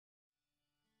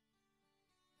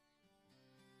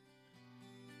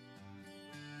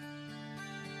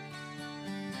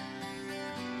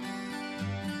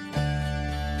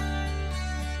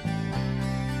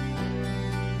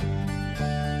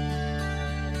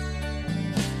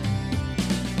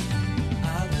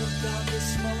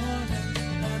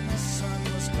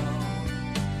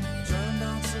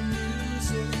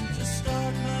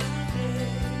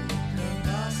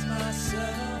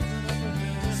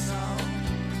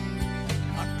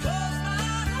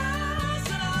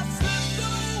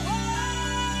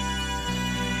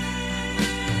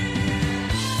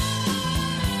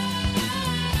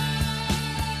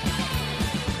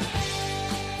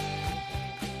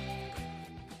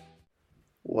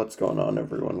What's going on,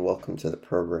 everyone? Welcome to the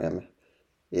program.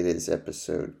 It is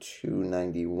episode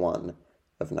 291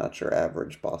 of Not Your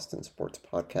Average Boston Sports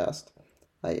Podcast.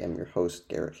 I am your host,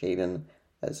 Garrett Hayden.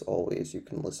 As always, you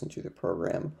can listen to the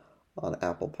program on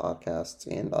Apple Podcasts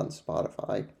and on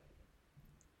Spotify.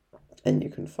 And you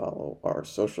can follow our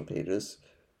social pages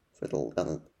for the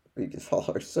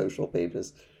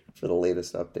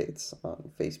latest updates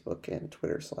on Facebook and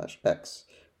Twitter/X.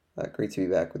 Great to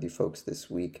be back with you folks this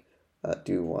week.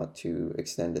 Do want to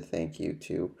extend a thank you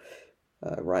to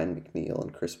Ryan McNeil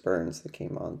and Chris Burns that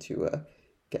came on to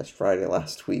guest Friday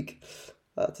last week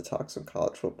to talk some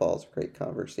college football. It's a great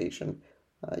conversation.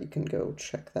 You can go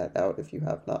check that out if you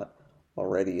have not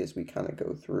already, as we kind of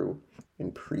go through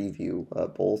and preview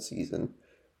bowl season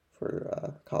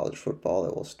for college football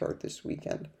that will start this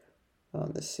weekend.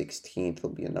 On the 16th,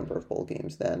 there'll be a number of bowl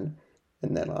games then,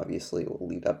 and then obviously it will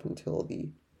lead up until the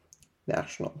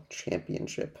national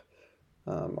championship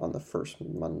on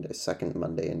the second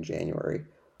Monday in January,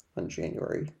 on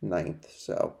January 9th.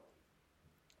 So,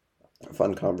 a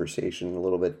fun conversation, a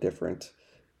little bit different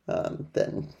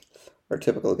than our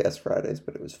typical guest Fridays,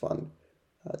 but it was fun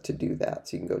to do that.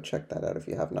 So you can go check that out if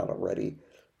you have not already.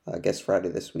 Guest Friday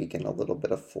this week in a little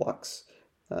bit of flux,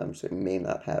 so we may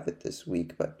not have it this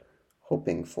week, but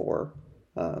hoping for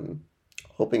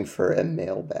a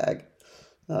mailbag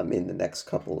in the next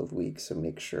couple of weeks. So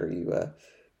make sure you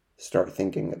start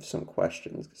thinking of some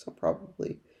questions, because I'll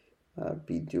probably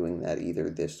be doing that either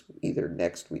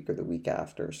next week or the week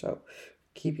after. So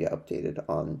keep you updated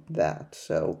on that.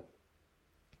 So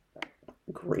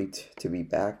great to be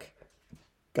back.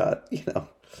 It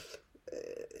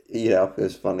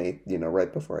was funny,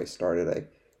 right before I started, I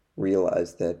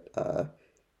realized that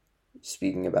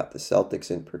speaking about the Celtics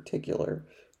in particular,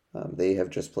 they have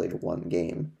just played one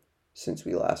game since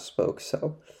we last spoke.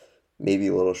 So maybe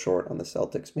a little short on the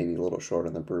Celtics, maybe a little short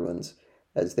on the Bruins,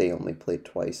 as they only played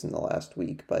twice in the last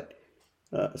week. But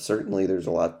certainly there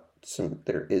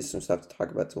is some stuff to talk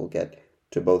about, so we'll get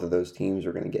to both of those teams.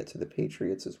 We're going to get to the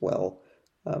Patriots as well,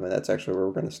 and that's actually where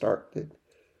we're going to start. It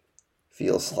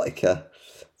feels like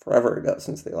forever ago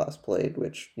since they last played,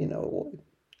 which,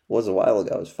 was a while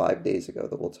ago. It was 5 days ago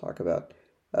that we'll talk about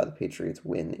the Patriots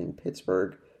win in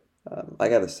Pittsburgh. I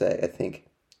got to say, I think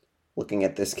looking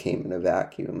at this game in a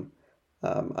vacuum,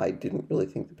 I didn't really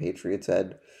think the Patriots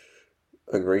had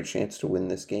a great chance to win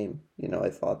this game. I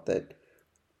thought that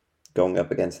going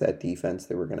up against that defense,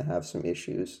 they were going to have some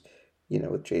issues,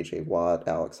 with J.J. Watt,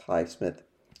 Alex Highsmith,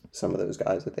 some of those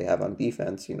guys that they have on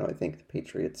defense. I think the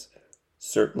Patriots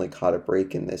certainly caught a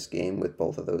break in this game with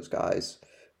both of those guys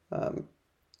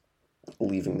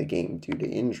leaving the game due to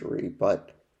injury.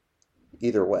 But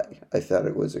either way, I thought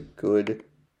it was a good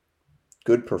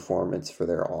performance for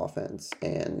their offense.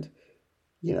 And,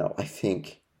 I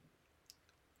think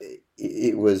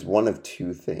it was one of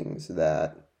two things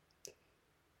that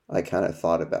I kind of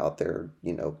thought about there,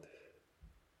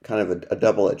 kind of a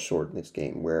double-edged sword in this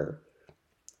game, where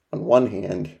on one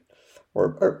hand,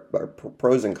 or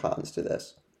pros and cons to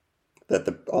this,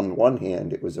 on one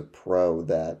hand, it was a pro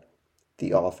that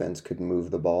the offense could move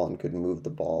the ball and could move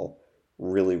the ball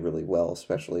really, really well,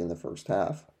 especially in the first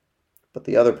half. But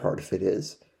the other part of it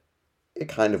is, it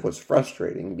kind of was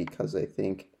frustrating, because I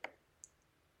think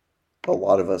a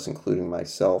lot of us, including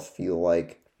myself, feel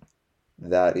like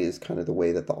that is kind of the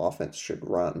way that the offense should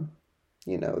run.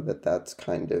 That's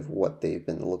kind of what they've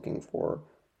been looking for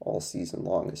all season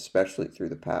long, especially through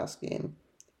the pass game.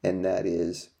 And that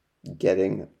is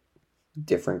getting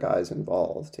different guys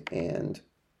involved and,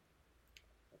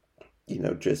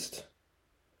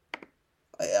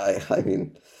 I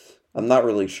mean, I'm not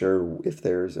really sure if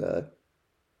there's a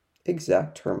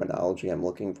exact terminology I'm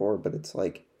looking for, but it's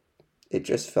like, it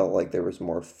just felt like there was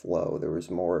more flow, there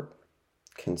was more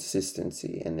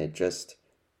consistency, and it just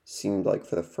seemed like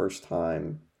for the first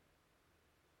time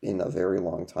in a very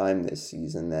long time this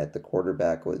season that the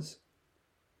quarterback was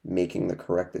making the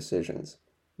correct decisions,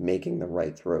 making the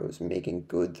right throws, making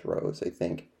good throws. I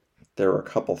think there were a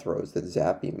couple throws that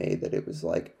Zappe made that it was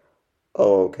like,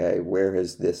 oh, okay, where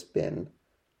has this been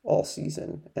all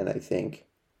season? And I think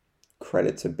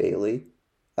credit to Bailey.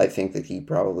 I think that he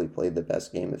probably played the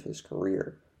best game of his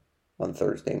career on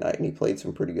Thursday night, and he played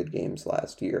some pretty good games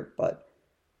last year, but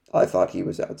I thought he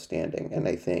was outstanding. And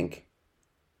I think,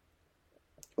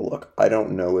 look, I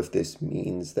don't know if this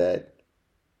means that,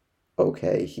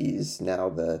 okay, he's now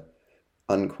the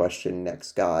unquestioned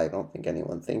next guy. I don't think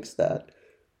anyone thinks that,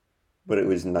 but it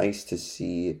was nice to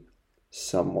see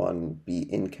someone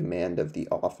be in command of the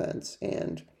offense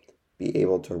and be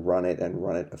able to run it and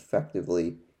run it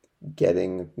effectively,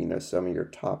 getting, some of your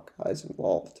top guys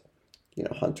involved.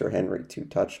 Hunter Henry, 2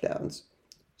 touchdowns.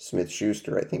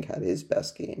 Smith-Schuster, I think, had his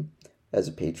best game as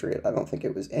a Patriot. I don't think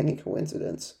it was any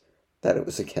coincidence that it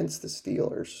was against the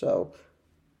Steelers. So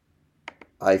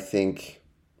I think,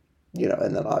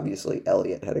 and then obviously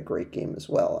Elliott had a great game as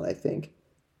well. And I think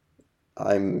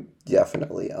I'm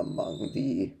definitely among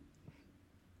the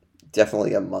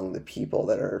people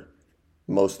that are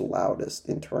most loudest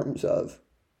in terms of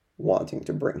wanting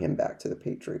to bring him back to the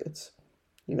Patriots.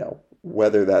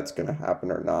 Whether that's going to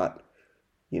happen or not,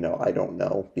 I don't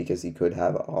know because he could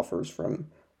have offers from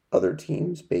other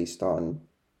teams based on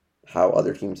how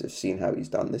other teams have seen how he's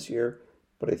done this year.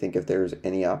 But I think if there's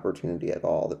any opportunity at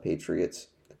all, the Patriots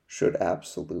should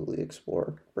absolutely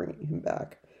explore bringing him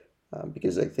back.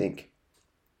 Because I think,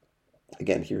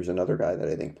 again, here's another guy that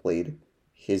I think played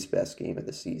his best game of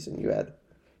the season.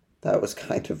 That was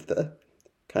kind of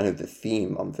the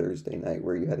theme on Thursday night,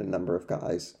 where you had a number of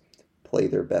guys play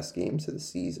their best games of the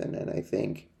season, and I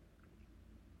think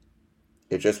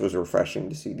it just was refreshing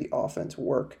to see the offense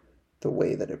work the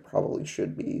way that it probably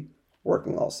should be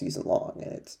working all season long.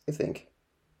 And I think,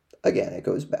 again, it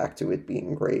goes back to it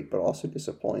being great, but also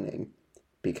disappointing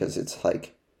because it's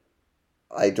like,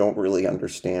 I don't really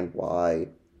understand why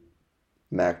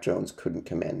Mac Jones couldn't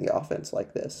command the offense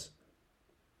like this.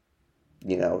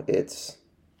 It's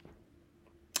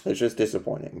just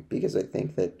disappointing because I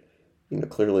think that,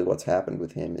 clearly what's happened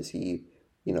with him is he,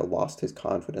 lost his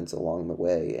confidence along the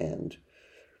way. And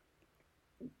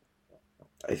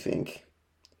I think,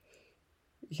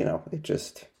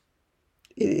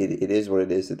 it is what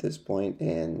it is at this point.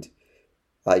 And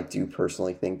I do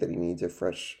personally think that he needs a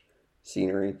fresh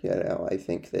scenery. I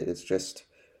think that it's just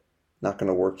not going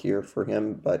to work here for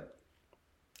him. But,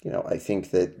 I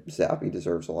think that Zappi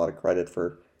deserves a lot of credit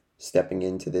for stepping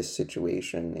into this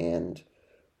situation and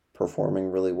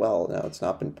performing really well. Now, it's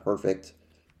not been perfect.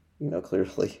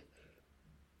 Clearly,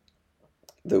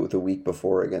 the week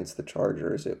before against the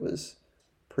Chargers, it was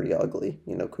pretty ugly.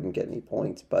 Couldn't get any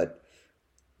points. But,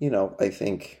 I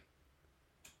think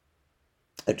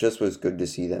it just was good to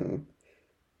see them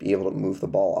be able to move the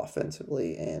ball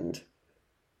offensively and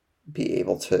be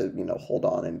able to, hold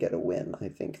on and get a win. I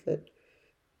think that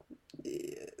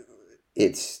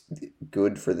it's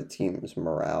good for the team's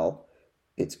morale.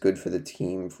 It's good for the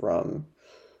team from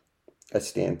a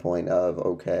standpoint of,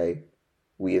 okay,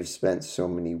 we have spent so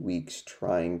many weeks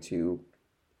trying to,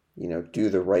 do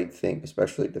the right thing,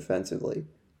 especially defensively,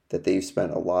 that they've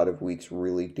spent a lot of weeks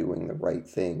really doing the right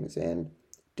things and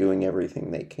doing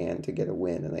everything they can to get a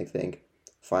win. And I think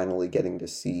finally getting to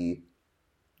see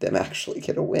them actually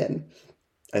get a win,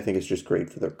 I think it's just great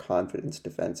for their confidence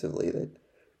defensively that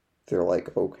they're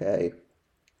like, okay,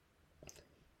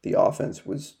 the offense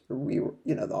was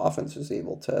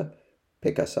able to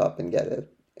pick us up and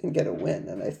get a win.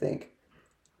 And I think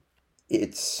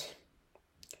it's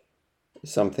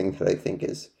something that I think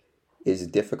is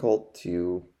difficult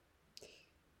to.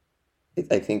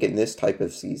 I think in this type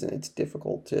of season, it's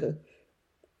difficult to,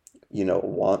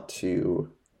 want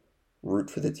to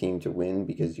root for the team to win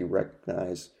because you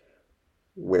recognize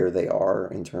where they are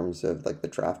in terms of like the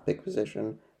draft pick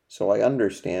position. So I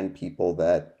understand people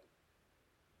that,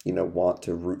 want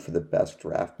to root for the best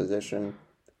draft position,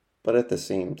 but at the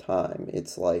same time,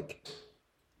 it's like,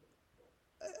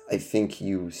 I think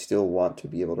you still want to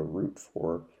be able to root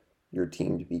for your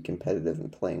team to be competitive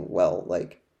and playing well.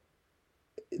 Like,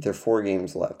 there are 4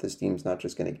 games left. This team's not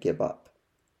just going to give up.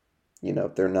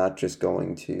 They're not just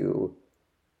going to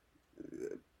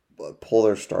pull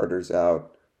their starters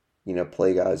out,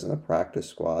 play guys in the practice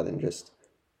squad and just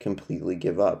completely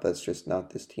give up. That's just not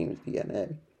this team's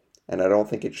DNA. And I don't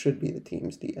think it should be the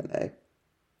team's DNA.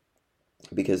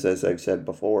 Because as I've said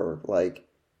before, like,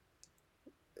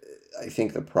 I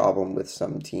think the problem with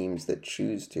some teams that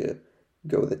choose to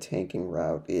go the tanking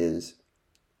route is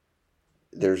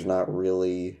there's not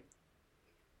really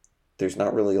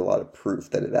a lot of proof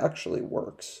that it actually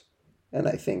works. And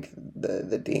I think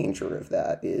the danger of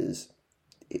that is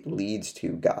it leads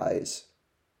to guys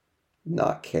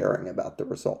not caring about the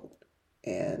result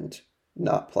and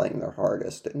not playing their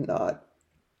hardest and not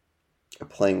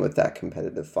playing with that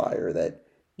competitive fire that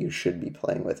you should be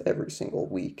playing with every single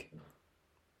week.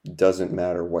 Doesn't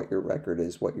matter what your record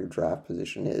is, what your draft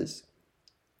position is.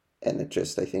 And it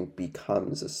just, I think,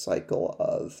 becomes a cycle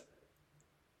of,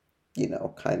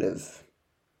 kind of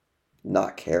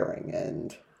not caring.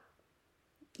 And,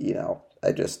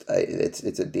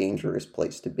 it's a dangerous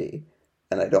place to be.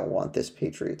 And I don't want this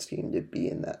Patriots team to be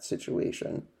in that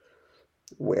situation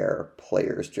where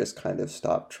players just kind of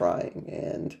stop trying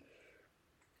and,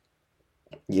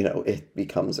 it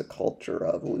becomes a culture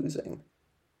of losing.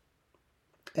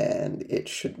 and it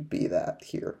shouldn't be that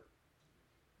here.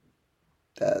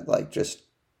 That like just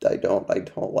I don't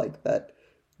like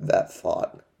that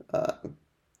thought.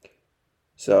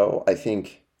 So I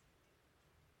think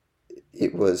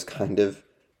it was kind of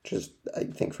just I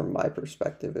think from my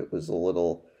perspective it was a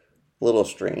little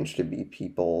strange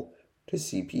to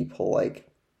see people like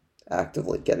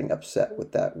actively getting upset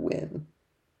with that win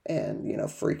and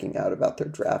freaking out about their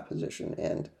draft position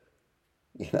and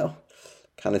you know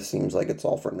kind of seems like it's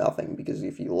all for nothing because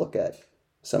if you look at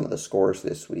some of the scores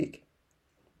this week,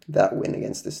 that win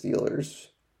against the Steelers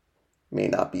may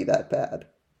not be that bad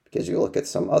because you look at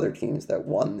some other teams that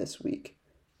won this week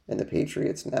and the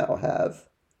Patriots now have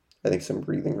I think some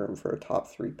breathing room for a top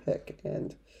 3 pick.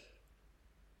 And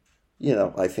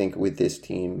I think with this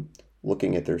team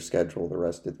looking at their schedule the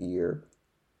rest of the year,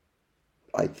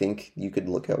 I think you could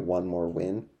look at one more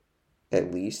win,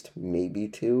 at least, maybe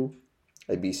two.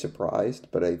 I'd be surprised,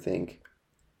 but I think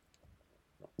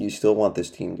you still want this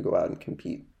team to go out and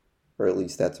compete, or at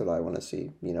least that's what I want to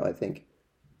see. I think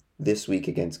this week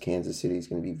against Kansas City is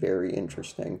going to be very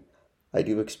interesting. I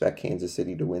do expect Kansas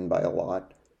City to win by a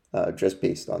lot, just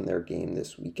based on their game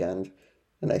this weekend,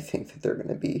 and I think that they're going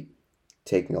to be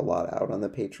taking a lot out on the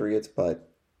Patriots, but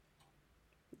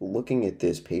looking at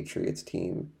this Patriots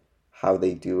team, how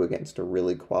they do against a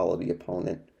really quality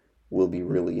opponent will be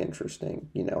really interesting.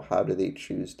 How do they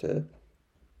choose to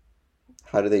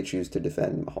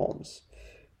defend Mahomes?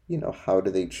 How do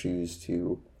they choose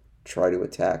to try to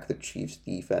attack the Chiefs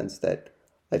defense that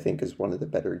I think is one of the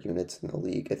better units in the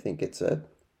league? I think it's a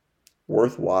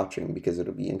worth watching because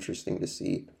it'll be interesting to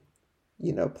see,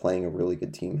 playing a really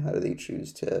good team, how do they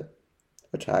choose to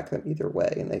attack them either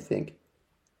way? And I think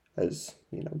as,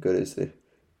 good as the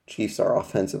Chiefs are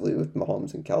offensively with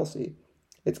Mahomes and Kelsey,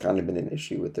 it's kind of been an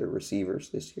issue with their receivers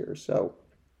this year. So,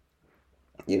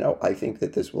 I think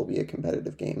that this will be a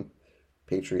competitive game.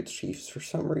 Patriots Chiefs, for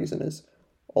some reason, is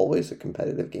always a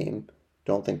competitive game.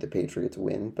 Don't think the Patriots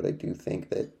win, but I do think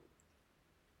that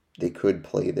they could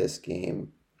play this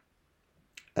game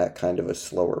at kind of a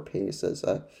slower pace as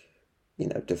a,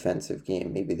 defensive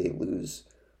game. Maybe they lose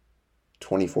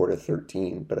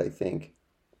 24-13, but I think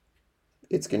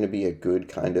it's going to be a good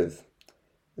kind of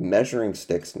measuring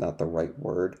stick's not the right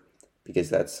word because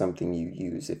that's something you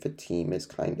use if a team is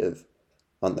kind of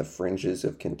on the fringes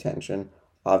of contention.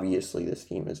 Obviously, this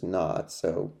team is not,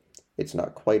 so it's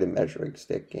not quite a measuring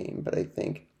stick game, but I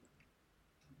think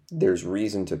there's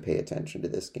reason to pay attention to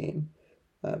this game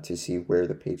to see where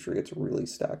the Patriots really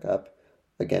stack up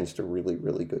against a really,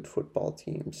 really good football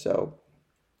team. So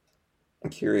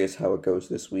I'm curious how it goes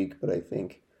this week, but I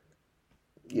think,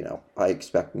 I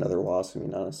expect another loss. I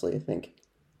mean, honestly, I think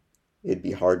it'd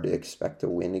be hard to expect a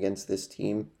win against this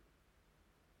team.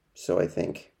 So I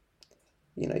think,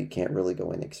 you can't really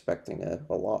go in expecting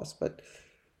a loss, but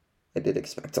I did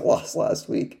expect a loss last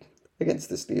week against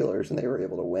the Steelers and they were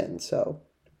able to win. So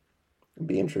it'd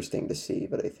be interesting to see,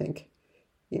 but I think,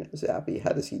 Zappy,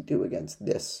 how does he do against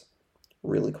this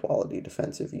really quality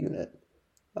defensive unit?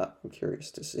 I'm curious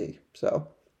to see. So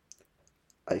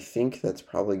I think that's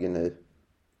probably going to,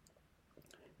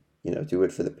 do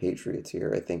it for the Patriots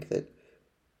here. I think that,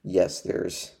 yes,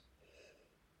 there's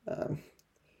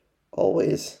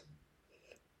always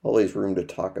room to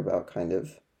talk about kind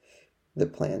of the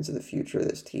plans of the future of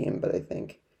this team, but I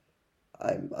think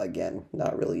I'm, again,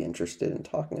 not really interested in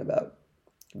talking about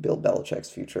Bill Belichick's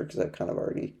future because I've kind of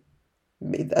already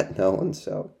made that known.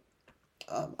 So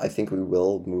I think we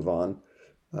will move on,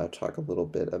 talk a little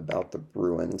bit about the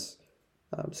Bruins.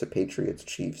 So Patriots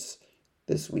Chiefs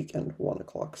this weekend, 1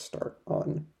 o'clock start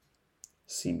on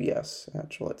CBS at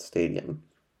Gillette Stadium.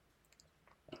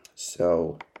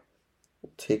 So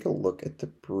we'll take a look at the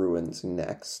Bruins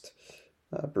next.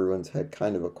 Bruins had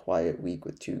kind of a quiet week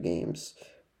with 2 games.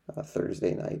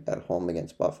 Thursday night at home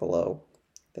against Buffalo,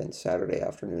 then Saturday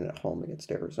afternoon at home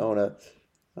against Arizona.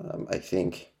 I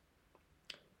think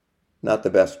not the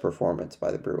best performance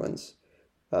by the Bruins.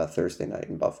 Thursday night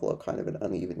in Buffalo, kind of an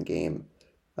uneven game.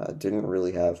 Didn't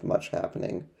really have much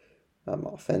happening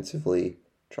offensively.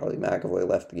 Charlie McAvoy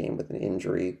left the game with an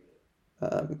injury.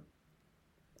 Kind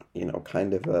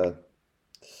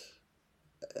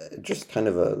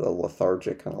of a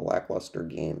lethargic, kind of lackluster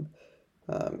game.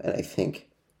 And I think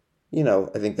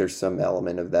there's some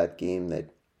element of that game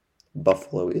that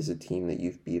Buffalo is a team that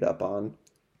you've beat up on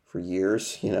for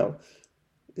years.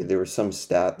 There was some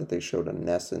stat that they showed on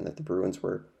Nesson that the Bruins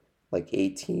were like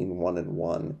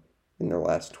 18-1-1 in their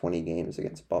last 20 games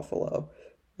against Buffalo.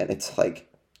 And it's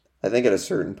like, I think at a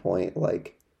certain point,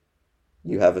 like,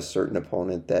 you have a certain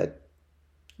opponent that,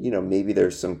 maybe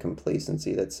there's some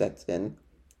complacency that sets in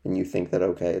and you think that,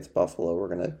 okay, it's Buffalo, we're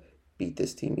going to beat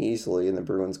this team easily, and the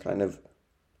Bruins kind of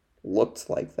looked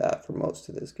like that for most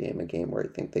of this game, a game where I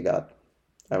think they got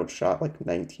outshot like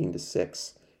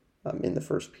 19-6 in the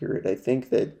first period. I think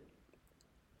the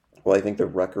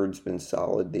record's been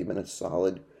solid. They've been a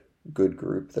solid, good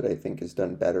group that I think has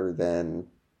done better than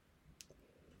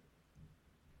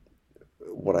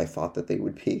what I thought that they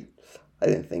would be. I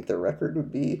didn't think their record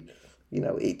would be,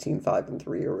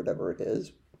 18-5-3 or whatever it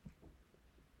is.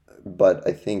 But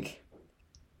I think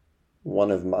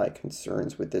one of my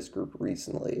concerns with this group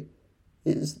recently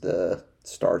is the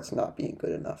starts not being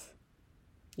good enough.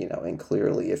 And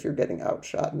clearly if you're getting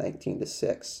outshot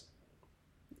 19-6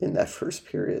 in that first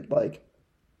period, like,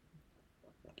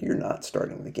 you're not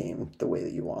starting the game the way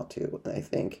that you want to. And I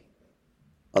think,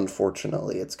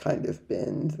 unfortunately, it's kind of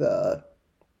been the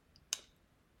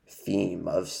theme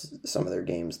of some of their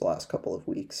games the last couple of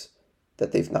weeks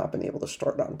that they've not been able to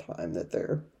start on time, that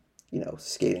their,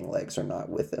 skating legs are not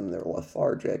with them, they're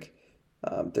lethargic,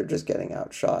 they're just getting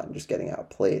outshot and just getting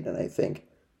outplayed. And I think,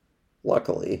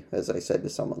 luckily, as I said to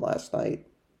someone last night,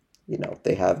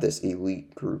 they have this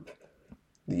elite group,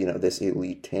 this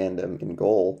elite tandem in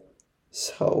goal.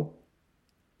 So,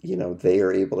 they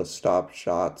are able to stop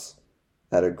shots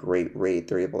at a great rate.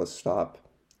 They're able to stop,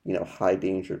 high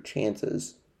danger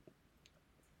chances.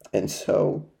 And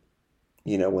so,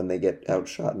 when they get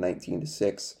outshot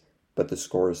 19-6, but the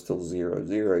score is still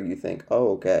 0-0, you think,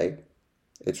 oh, okay,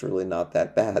 it's really not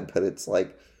that bad. But it's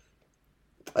like,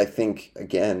 I think,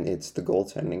 again, it's the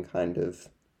goaltending kind of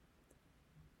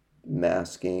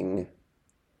masking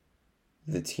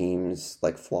the team's,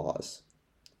 like, flaws.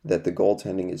 That the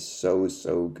goaltending is so,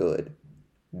 so good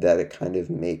that it kind of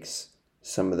makes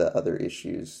some of the other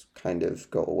issues kind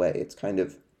of go away. It's kind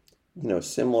of,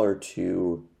 similar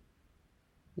to,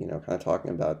 kind of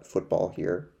talking about football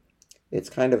here. It's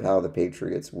kind of how the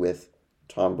Patriots, with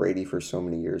Tom Brady for so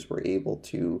many years, were able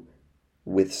to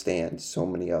withstand so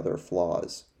many other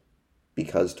flaws.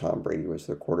 Because Tom Brady was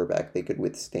their quarterback, they could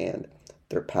withstand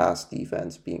their pass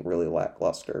defense being really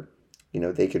lackluster.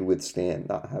 They could withstand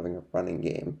not having a running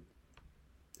game.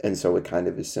 And so it kind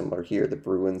of is similar here. The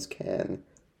Bruins can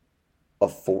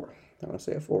afford, I don't want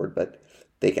to say afford, but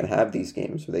they can have these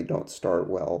games where they don't start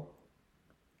well.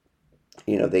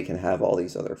 They can have all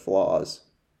these other flaws,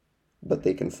 but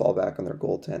they can fall back on their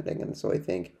goaltending. And so I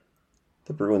think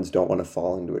the Bruins don't want to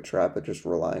fall into a trap of just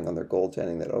relying on their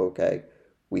goaltending that, okay,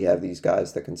 we have these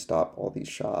guys that can stop all these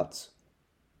shots.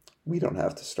 We don't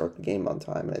have to start the game on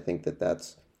time. And I think that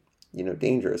that's,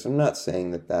 dangerous. I'm not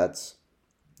saying that that's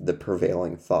the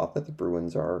prevailing thought, that the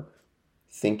Bruins are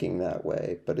thinking that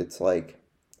way, but it's like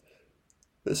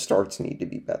the starts need to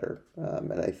be better.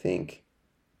 And I think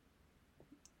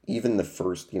even the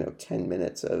first, 10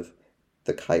 minutes of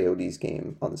the Coyotes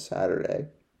game on Saturday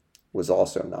was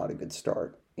also not a good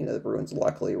start. The Bruins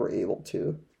luckily were able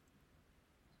to,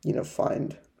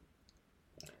 find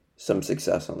some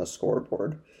success on the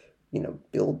scoreboard,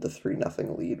 build the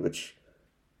 3-0 lead, which,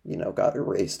 got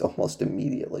erased almost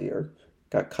immediately, or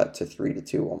got cut to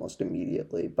 3-2 almost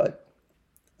immediately. But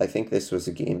I think this was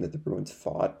a game that the Bruins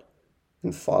fought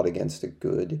against a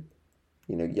good,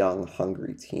 young,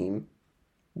 hungry team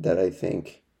that I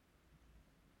think,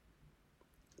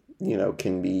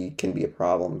 can be a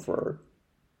problem for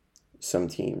some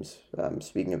teams.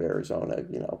 Speaking of Arizona,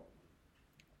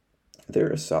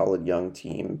 they're a solid young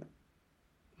team,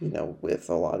 with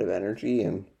a lot of energy.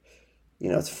 And,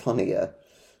 it's funny,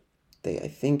 they, I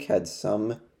think, had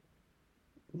some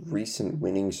recent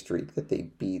winning streak that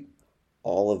they beat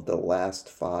all of the last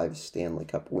 5 Stanley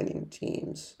Cup winning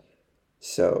teams.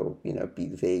 So,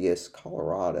 beat Vegas,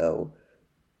 Colorado,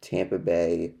 Tampa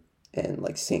Bay, and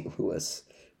like St. Louis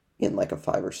in like a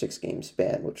 5 or 6 game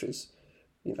span, which is,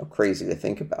 crazy to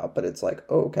think about. But it's like,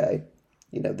 oh, okay,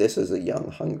 this is a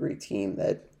young, hungry team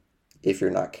that if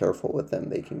you're not careful with them,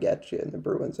 they can get you. And the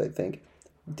Bruins, I think,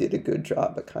 did a good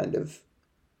job at kind of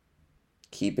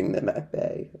keeping them at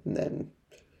bay, and then,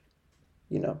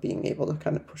 being able to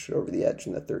kind of push it over the edge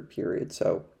in the third period.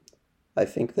 So I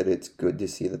think that it's good to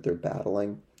see that they're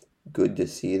battling, good to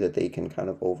see that they can kind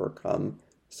of overcome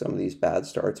some of these bad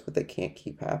starts, but they can't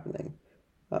keep happening.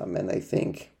 And I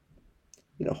think,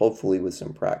 hopefully with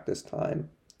some practice time,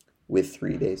 with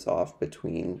 3 days off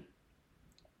between,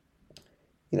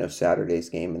 Saturday's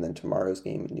game and then tomorrow's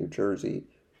game in New Jersey,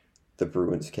 the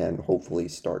Bruins can hopefully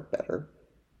start better.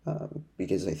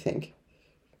 Because I think,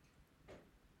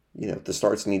 the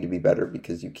starts need to be better,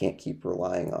 because you can't keep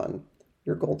relying on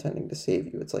your goaltending to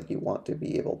save you. It's like you want to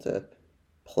be able to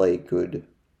play good,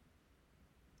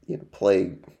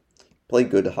 play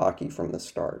good hockey from the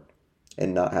start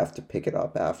and not have to pick it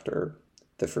up after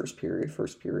the first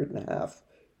period and a half.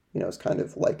 It's kind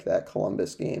of like that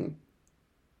Columbus game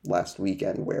last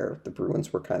weekend where the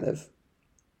Bruins were kind of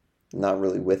not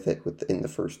really with it in the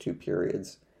first two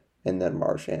periods, and then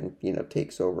Marchand,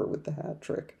 takes over with the hat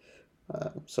trick.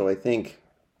 So I think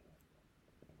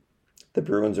the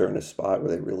Bruins are in a spot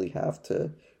where they really have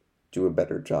to do a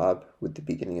better job with the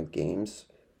beginning of games.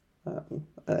 And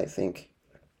I think,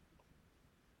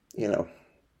 you know,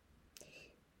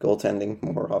 goaltending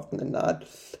more often than not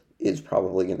is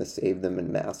probably going to save them and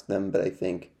mask them,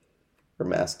 or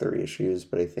mask their issues.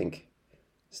 But I think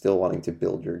still wanting to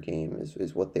build your game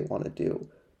is what they want to do.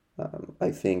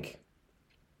 I think,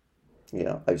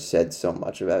 I've said so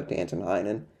much about Danton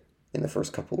Heinen in the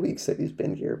first couple of weeks that he's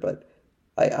been here, but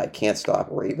I can't stop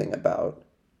raving about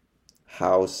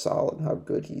how solid, how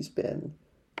good he's been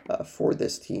for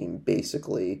this team,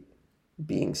 basically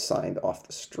being signed off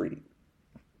the street,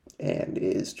 and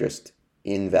is just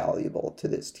invaluable to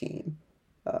this team.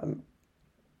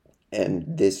 And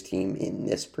this team in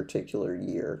this particular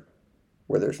year,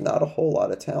 where there's not a whole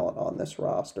lot of talent on this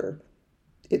roster,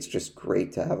 it's just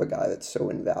great to have a guy that's so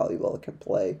invaluable that can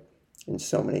play in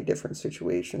so many different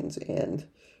situations and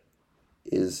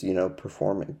is,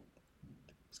 performing.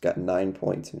 He's got 9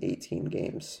 points in 18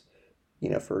 games.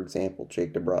 For example,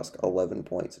 Jake DeBrusk, 11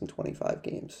 points in 25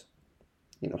 games.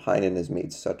 Heinen has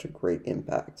made such a great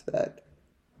impact that,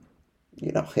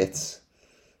 it's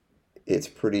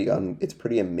pretty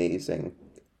amazing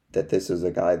that this is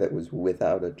a guy that was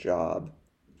without a job,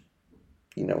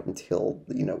 until,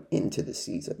 into the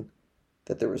season,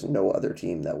 that there was no other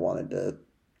team that wanted to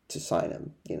sign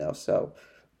him, so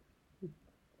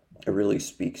it really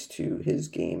speaks to his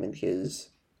game and his,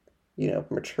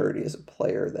 maturity as a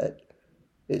player that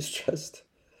is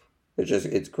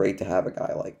it's great to have a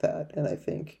guy like that. And I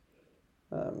think,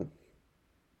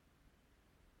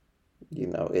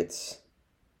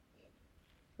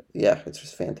 it's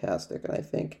just fantastic. And I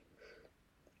think,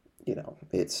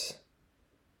 it's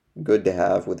good to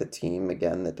have with a team,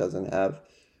 again, that doesn't have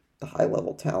the high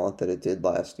level talent that it did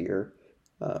last year.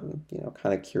 Kind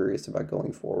of curious about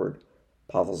going forward.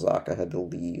 Pavel Zacha had to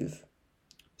leave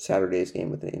Saturday's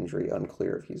game with an injury,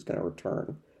 unclear if he's going to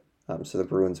return. So the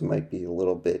Bruins might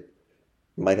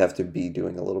have to be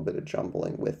doing a little bit of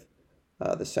jumbling with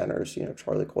the centers.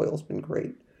 Charlie Coyle's been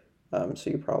great. So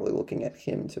you're probably looking at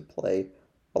him to play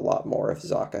a lot more if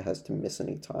Zacha has to miss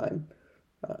any time.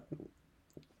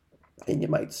 And you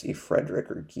might see Frederick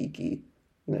or Geeky,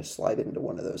 slide into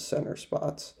one of those center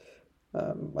spots.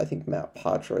 I think Matt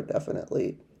Patra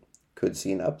definitely could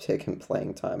see an uptick in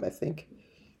playing time. I think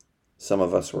some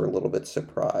of us were a little bit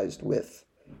surprised with,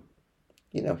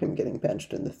 him getting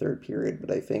benched in the third period,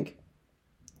 but I think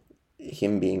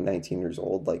him being 19 years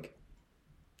old,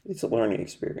 it's a learning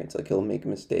experience. He'll make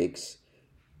mistakes.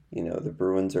 The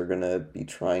Bruins are going to be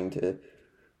trying to,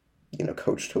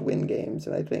 coach to win games.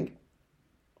 And I think,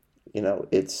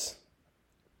 he's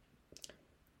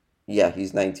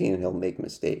 19 and he'll make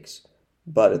mistakes.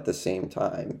 But at the same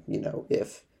time,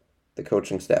 if the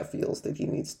coaching staff feels that he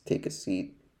needs to take a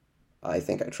seat, I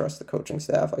think I trust the coaching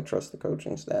staff. I trust the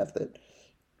coaching staff that,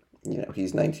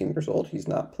 he's 19 years old. He's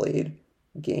not played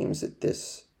games at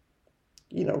this,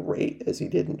 rate as he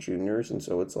did in juniors. And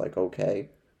so it's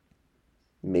okay,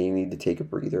 may need to take a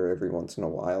breather every once in a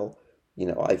while.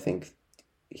 I think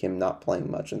him not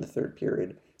playing much in the third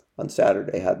period on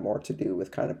Saturday had more to do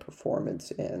with kind of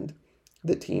performance and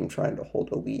the team trying to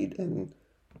hold a lead. And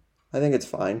I think it's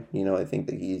fine. I think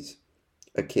that he's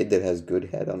a kid that has good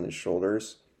head on his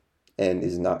shoulders and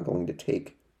is not going to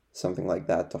take something like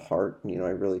that to heart. I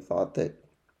really thought that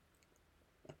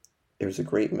there was a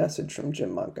great message from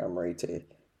Jim Montgomery to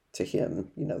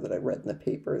him, that I read in the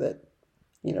paper that,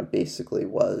 basically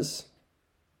was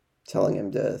telling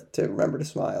him to remember to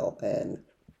smile and,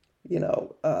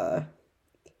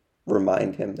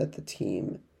 remind him that the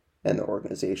team and the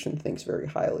organization thinks very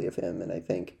highly of him. And I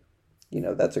think,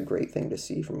 that's a great thing to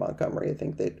see from Montgomery. I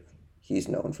think that he's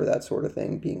known for that sort of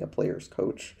thing, being a player's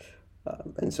coach.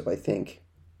 And so I think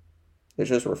it's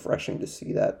just refreshing to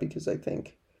see that, because I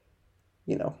think,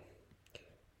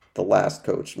 the last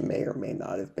coach may or may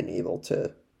not have been able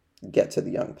to get to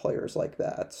the young players like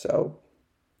that. So,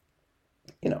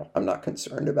 I'm not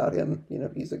concerned about him.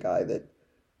 He's a guy that,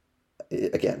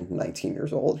 again, 19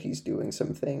 years old, he's doing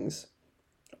some things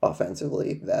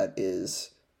offensively that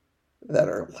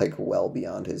are well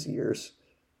beyond his years.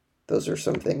 Those are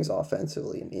some things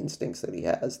offensively and instincts that he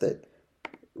has that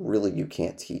really you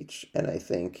can't teach. And I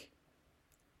think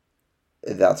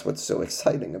that's what's so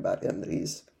exciting about him, that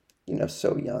he's,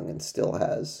 so young and still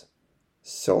has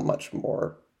so much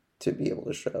more to be able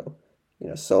to show.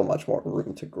 so much more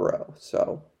room to grow.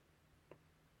 So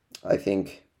I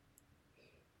think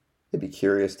I'd be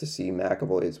curious to see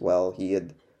McAvoy as well. He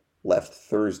had left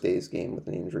Thursday's game with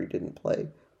an injury, didn't play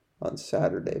on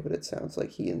Saturday, but it sounds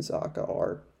like he and Zaka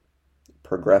are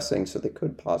progressing, so they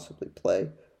could possibly play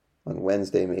on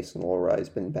Wednesday. Mason Lohrei's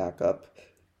been back up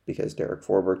because Derek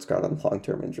Forbert's got on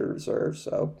long-term injured reserve.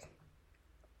 So,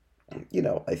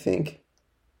 I think,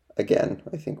 again,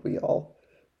 I think we all,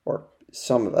 or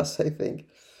some of us, I think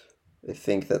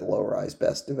that Lohrei's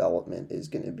best development is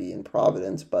going to be in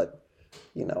Providence, but,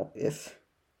 if,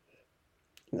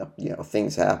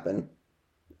 things happen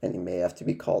and he may have to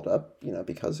be called up,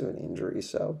 because of an injury.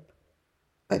 So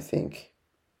I think,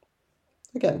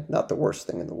 again, not the worst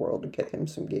thing in the world to get him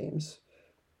some games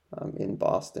in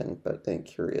Boston, but I think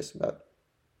curious about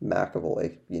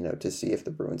McAvoy, to see if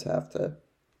the Bruins have to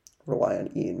rely on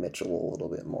Ian Mitchell a little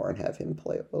bit more and have him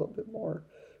play a little bit more.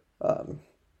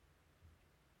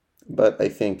 But I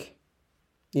think,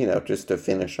 just to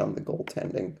finish on the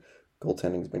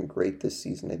goaltending's been great this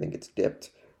season. I think it's dipped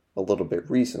a little bit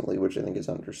recently, which I think is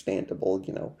understandable.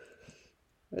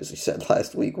 As we said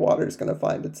last week, water's going to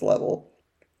find its level.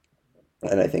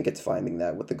 And I think it's finding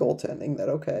that with the goaltending that,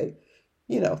 okay,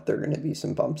 there are going to be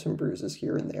some bumps and bruises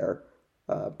here and there.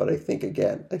 But I think,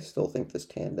 again, I still think this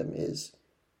tandem is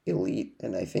elite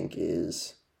and I think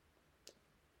is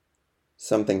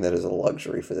something that is a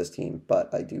luxury for this team.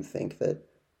 But I do think that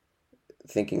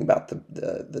thinking about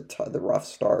the rough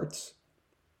starts,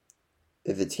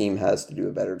 if the team has to do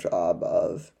a better job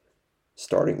of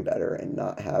starting better and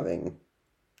not having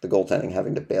the goaltending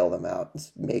having to bail them out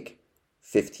and make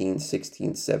 15,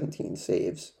 16, 17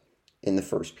 saves in the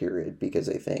first period, because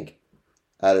I think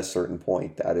at a certain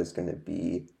point that is going to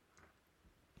be,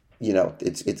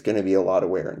 it's going to be a lot of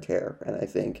wear and tear. And I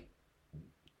think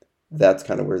that's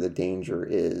kind of where the danger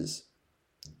is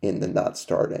in the not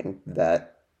starting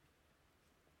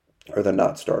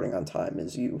on time,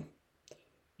 is you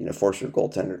force your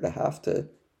goaltender to have to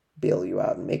bail you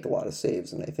out and make a lot of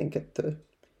saves. And I think at the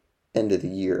end of the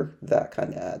year, that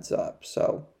kind of adds up.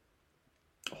 So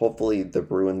hopefully the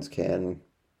Bruins can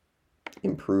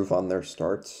improve on their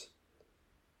starts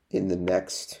in the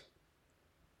next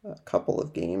couple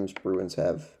of games. Bruins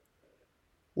have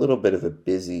a little bit of a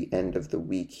busy end of the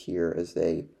week here as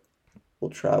they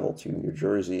will travel to New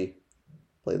Jersey,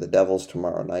 play the Devils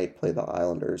tomorrow night, play the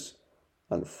Islanders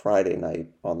on Friday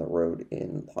night on the road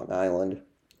in Long Island.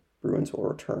 Bruins will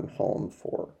return home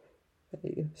for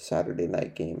a Saturday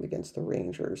night game against the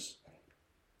Rangers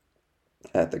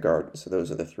at the Garden. So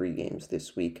those are the 3 games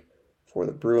this week for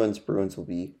the Bruins. Bruins will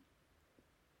be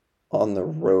on the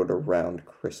road around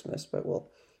Christmas, but we'll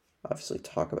obviously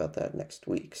talk about that next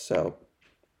week. So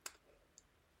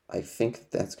I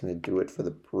think that's going to do it for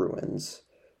the Bruins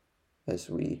as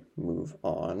we move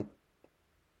on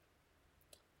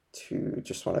to,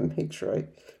 just want to make sure I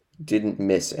didn't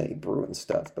miss any Bruins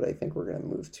stuff, but I think we're going to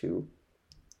move to,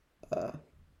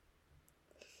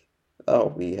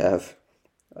 we have,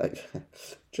 I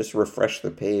just refreshed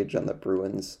the page on the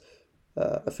Bruins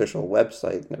official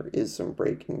website, and there is some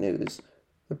breaking news.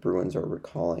 The Bruins are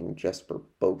recalling Jesper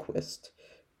Boquist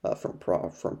from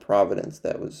Providence.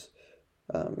 That was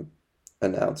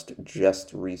announced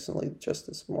just recently, just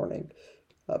this morning.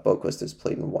 Boquist has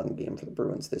played in 1 game for the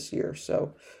Bruins this year,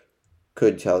 so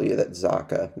could tell you that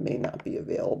Zaka may not be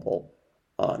available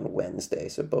on Wednesday,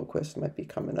 so Boquist might be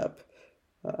coming up.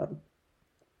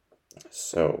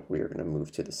 So we are going to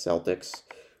move to the Celtics,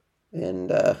 and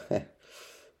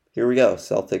here we go.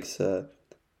 Celtics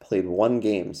played 1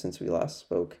 game since we last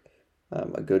spoke.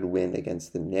 A good win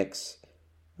against the Knicks.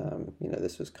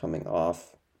 This was coming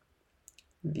off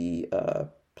the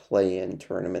play-in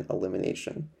tournament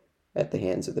elimination at the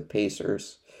hands of the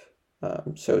Pacers.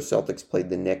 So Celtics played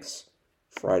the Knicks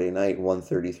Friday night,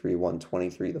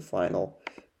 133-123, the final.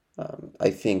 I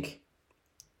think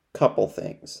a couple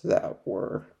things that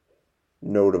were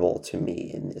notable to me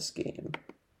in this game.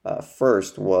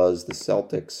 First was the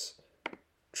Celtics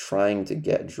trying to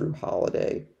get Drew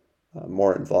Holiday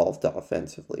more involved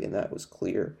offensively, and that was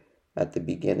clear at the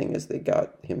beginning as they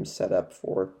got him set up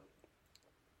for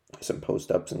some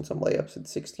post-ups and some layups at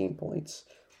 16 points,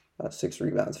 6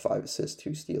 rebounds, 5 assists,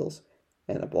 2 steals,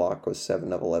 and a block. Was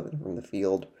 7 of 11 from the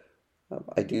field.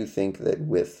 I do think that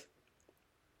with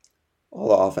all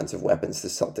the offensive weapons the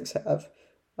Celtics have,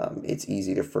 it's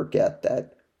easy to forget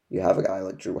that you have a guy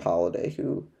like Drew Holiday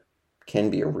who can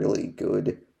be a really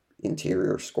good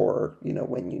interior scorer,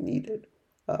 when you need it.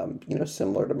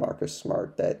 Similar to Marcus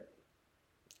Smart, that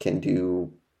can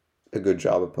do a good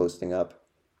job of posting up,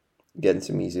 getting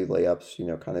some easy layups,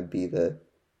 kind of be the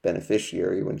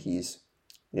beneficiary when he's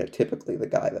typically the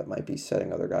guy that might be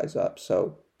setting other guys up.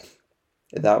 So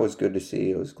that was good to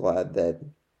see. I was glad that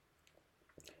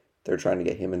they're trying to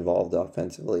get him involved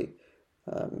offensively.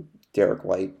 Derek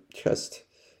White just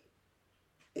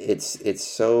it's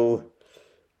so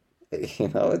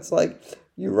it's like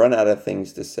you run out of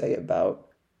things to say about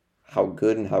how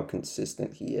good and how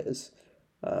consistent he is.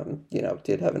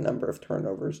 Did have a number of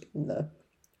turnovers in the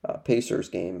Pacers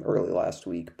game early last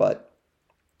week, but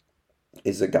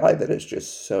is a guy that is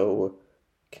just so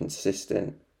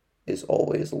consistent, is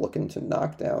always looking to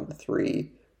knock down the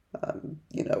three,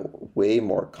 way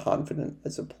more confident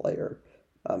as a player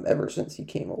ever since he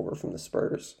came over from the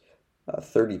Spurs.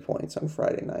 30 points on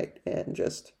Friday night, and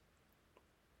just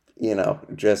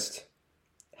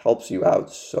helps you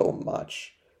out so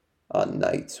much on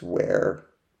nights where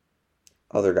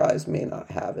other guys may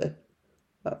not have it.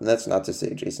 And that's not to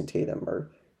say Jason Tatum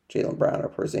or Jaylen Brown or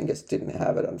Porzingis didn't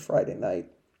have it on Friday night,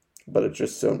 but it's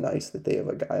just so nice that they have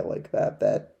a guy like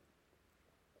that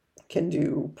can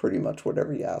do pretty much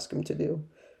whatever you ask him to do.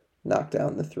 Knock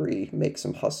down the three, make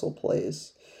some hustle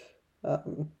plays,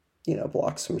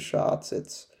 block some shots.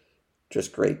 It's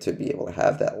just great to be able to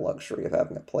have that luxury of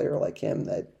having a player like him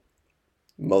that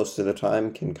most of the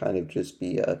time can kind of just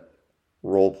be a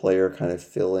role player, kind of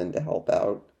fill in to help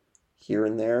out here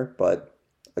and there, but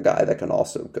a guy that can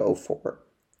also go for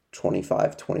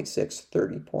 25, 26,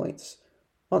 30 points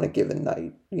on a given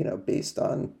night, based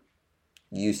on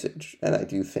usage. And I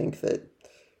do think that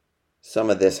some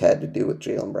of this had to do with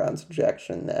Jaylen Brown's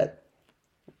ejection, that,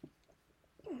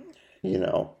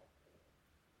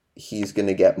 he's going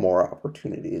to get more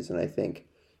opportunities. And I think,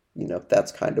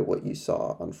 that's kind of what you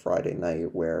saw on Friday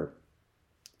night, where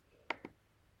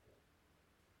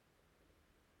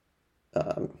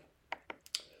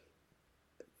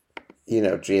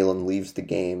Jaylen leaves the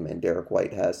game and Derek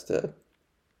White has to,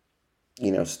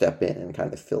 step in and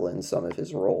kind of fill in some of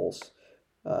his roles.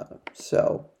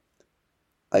 So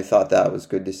I thought that was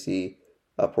good to see.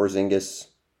 Porzingis,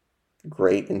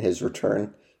 great in his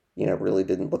return. Really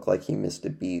didn't look like he missed a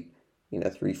beat.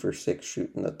 3 for 6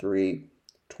 shooting the three,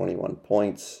 21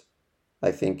 points.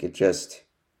 I think his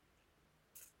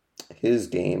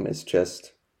game is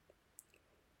just,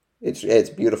 it's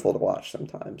beautiful to watch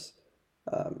sometimes.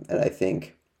 And I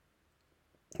think,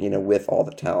 with all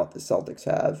the talent the Celtics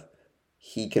have,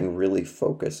 he can really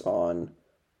focus on,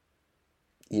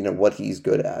 what he's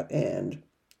good at, and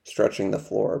stretching the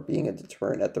floor, being a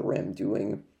deterrent at the rim,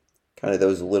 doing kind of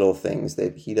those little things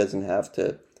that he doesn't have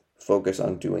to focus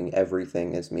on doing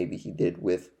everything as maybe he did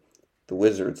with the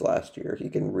Wizards last year. He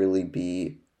can really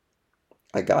be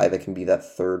a guy that can be that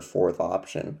third, fourth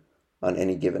option on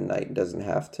any given night, and doesn't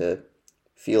have to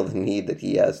feel the need that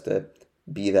he has to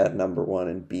be that number one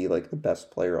and be like the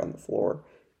best player on the floor.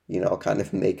 I'll kind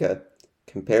of make a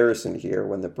comparison here.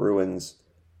 When the Bruins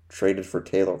traded for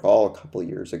Taylor Hall a couple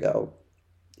years ago,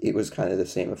 it was kind of the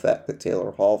same effect, that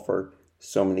Taylor Hall for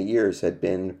so many years had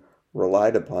been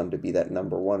relied upon to be that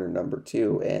number one or number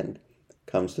two, and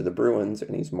comes to the Bruins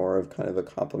and he's more of kind of a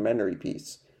complementary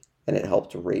piece, and it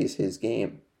helped to raise his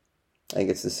game. I think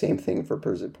it's the same thing for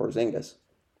Porzingis.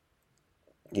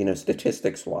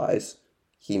 Statistics wise,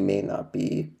 he may not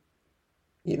be,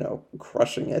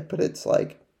 crushing it, but it's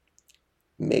like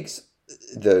makes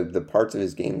the parts of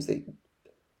his games that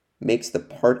makes the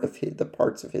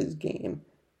parts of his game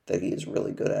that he is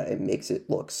really good at. It makes it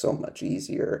look so much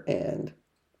easier. And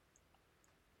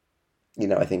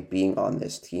I think being on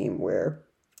this team where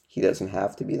he doesn't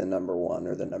have to be the number one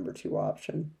or the number two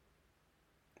option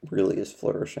really is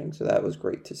flourishing. So that was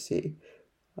great to see.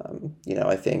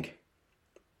 I think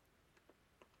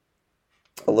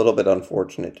a little bit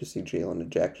unfortunate to see Jaylen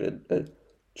ejected.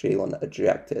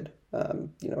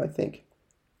 I think,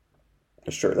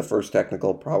 sure, the first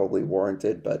technical probably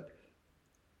warranted, but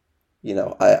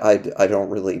I don't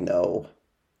really know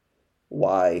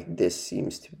why this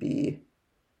seems to be,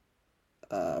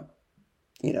 and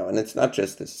it's not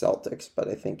just the Celtics, but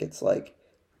I think it's like,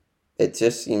 it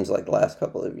just seems like the last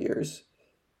couple of years,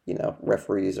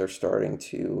 referees are starting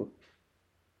to,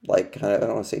 like, kind of, I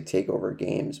don't want to say take over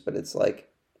games, but it's like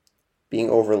being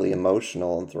overly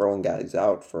emotional and throwing guys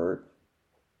out for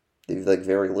like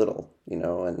very little,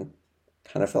 and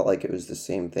kind of felt like it was the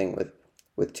same thing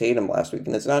with Tatum last week.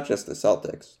 And it's not just the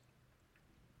Celtics.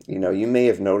 You may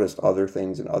have noticed other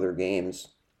things in other games,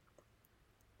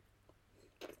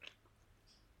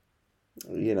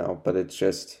 but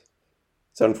it's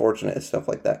unfortunate stuff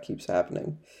like that keeps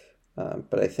happening.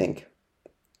 But I think,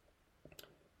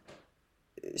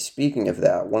 speaking of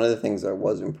that, one of the things I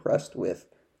was impressed with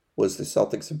was the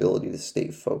Celtics' ability to stay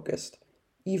focused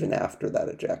even after that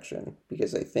ejection,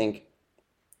 because I think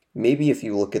maybe if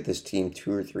you look at this team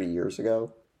 2 or 3 years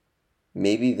ago,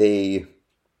 maybe they,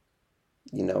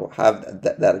 have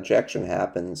that ejection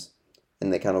happens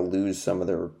and they kind of lose some of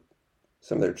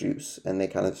their juice and they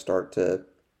kind of start to,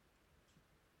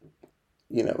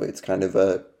 it's kind of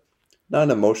a not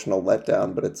an emotional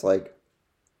letdown, but it's like,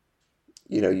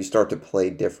 you start to play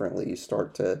differently. You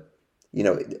start to,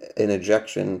 an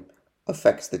ejection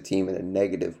affects the team in a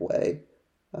negative way.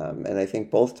 And I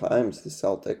think both times the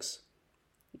Celtics,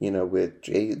 with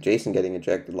Jason getting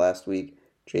ejected last week,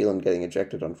 Jalen getting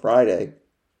ejected on Friday,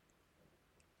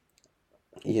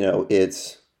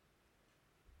 it's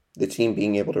the team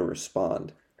being able to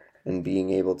respond and being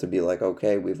able to be like,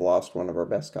 okay, we've lost one of our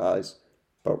best guys,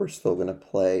 but we're still going to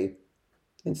play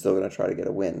and still going to try to get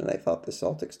a win. And I thought the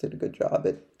Celtics did a good job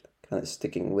at kind of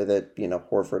sticking with it.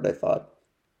 Horford, I thought,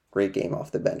 great game off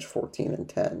the bench, 14 and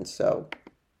 10. So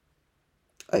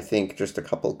I think just a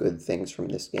couple good things from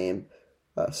this game.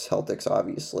 Celtics,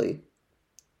 obviously,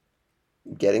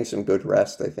 getting some good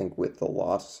rest, I think, with the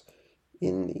loss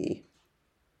in the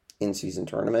in-season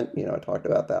tournament. I talked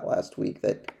about that last week,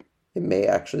 that it may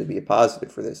actually be a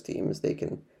positive for this team as they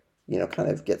can, kind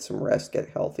of get some rest, get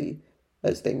healthy,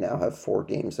 as they now have 4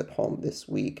 games at home this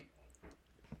week.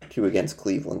 2 against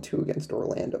Cleveland, 2 against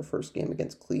Orlando. First game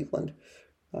against Cleveland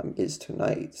is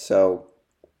tonight. So,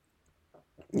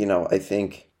 I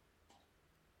think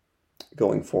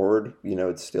going forward,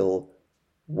 it's still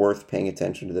worth paying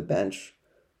attention to the bench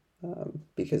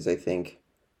because I think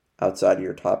outside of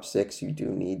your top 6, you do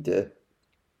need to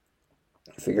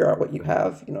figure out what you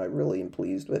have. I really am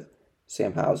pleased with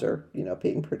Sam Hauser.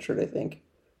 Peyton Pritchard, I think,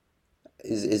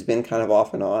 is been kind of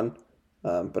off and on,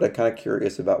 but I'm kind of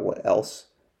curious about what else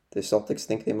the Celtics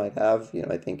think they might have.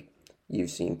 I think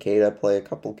you've seen Kata play a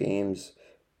couple games.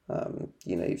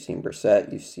 You've seen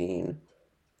Brissett, you've seen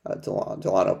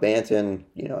Delano Banton.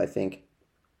 I think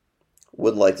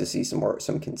would like to see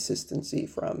some consistency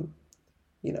from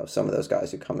some of those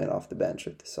guys who come in off the bench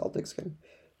if the Celtics can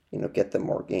get them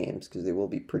more games, because they will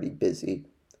be pretty busy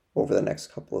over the next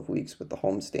couple of weeks with the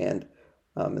homestand,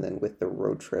 and then with the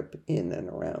road trip in and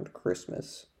around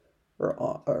Christmas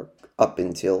or up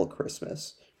until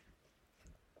Christmas,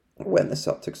 when the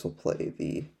Celtics will play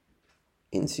the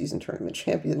in-season tournament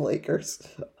champion Lakers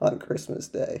on Christmas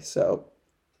Day. So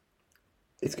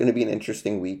it's going to be an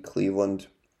interesting week. Cleveland,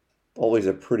 always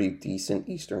a pretty decent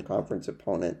Eastern Conference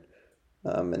opponent.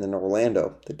 And then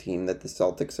Orlando, the team that the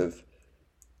Celtics have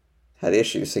had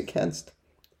issues against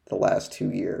the last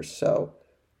 2 years. So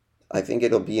I think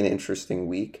it'll be an interesting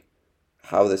week.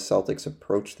 How the Celtics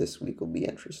approach this week will be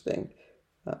interesting,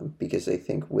 because I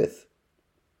think with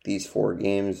these 4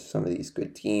 games, some of these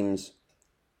good teams,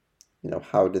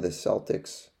 how do the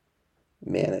Celtics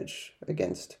manage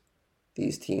against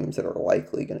these teams that are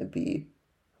likely going to be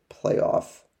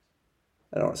playoff,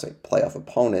 I don't want to say playoff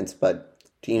opponents, but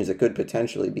teams that could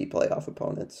potentially be playoff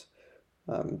opponents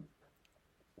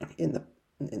in the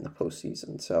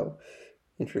postseason. So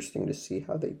interesting to see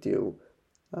how they do.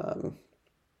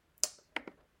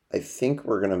 I think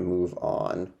we're going to move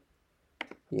on.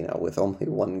 With only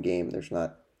 1 game, there's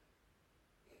not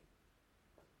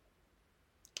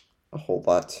a whole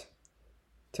lot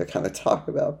to kind of talk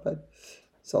about, but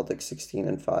Celtics 16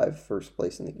 and 5, first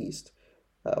place in the East.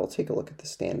 We'll take a look at the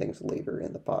standings later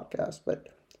in the podcast, but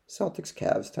Celtics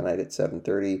Cavs tonight at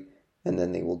 7:30, and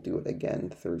then they will do it again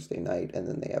Thursday night, and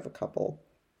then they have a couple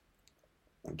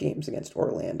games against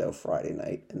Orlando Friday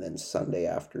night, and then Sunday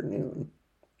afternoon,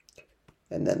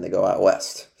 and then they go out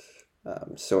west.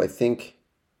 So I think,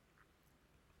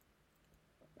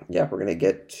 we're going to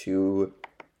get to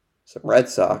some Red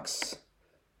Sox.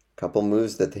 A couple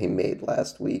moves that they made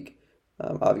last week.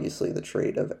 Obviously, the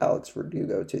trade of Alex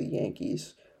Verdugo to the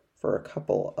Yankees for a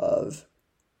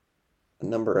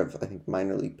number of, I think,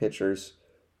 minor league pitchers.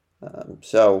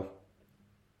 So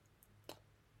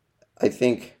I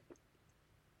think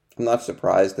I'm not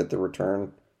surprised at the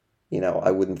return.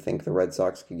 I wouldn't think the Red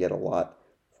Sox could get a lot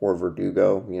for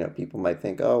Verdugo. People might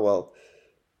think, oh, well,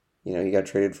 you got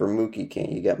traded for Mookie.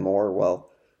 Can't you get more? Well,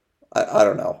 I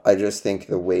don't know. I just think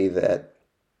the way that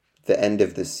the end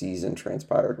of the season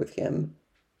transpired with him,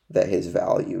 that his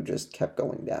value just kept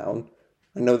going down.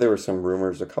 I know there were some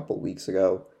rumors a couple weeks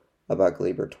ago about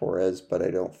Gleyber Torres, but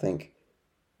I don't think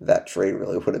that trade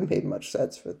really would have made much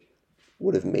sense for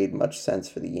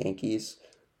the Yankees.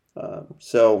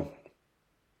 So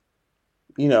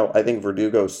I think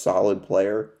Verdugo's solid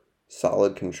player,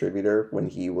 solid contributor when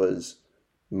he was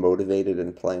motivated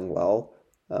and playing well.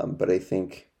 But I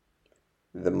think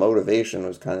the motivation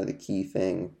was kind of the key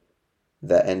thing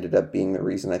that ended up being the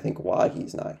reason, I think, why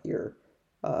he's not here.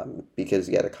 Because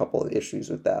he had a couple of issues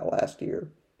with that last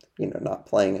year. not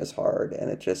playing as hard, and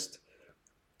it just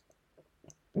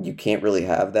you can't really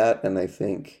have that. And I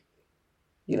think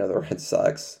the Red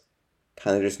Sox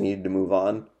kind of just needed to move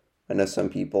on. I know some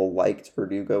people liked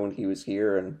Verdugo when he was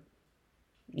here, and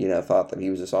thought that he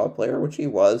was a solid player, which he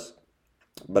was.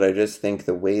 But I just think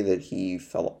the way that he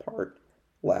fell apart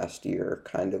last year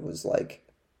kind of was like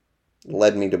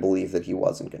led me to believe that he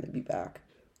wasn't going to be back.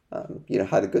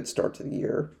 Had a good start to the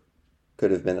year,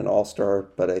 could have been an all-star,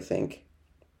 but I think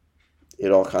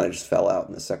it all kind of just fell out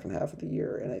in the second half of the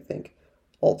year, and I think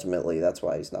ultimately that's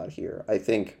why he's not here. I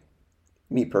think,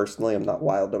 me personally, I'm not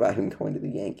wild about him going to the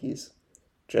Yankees,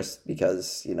 just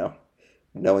because,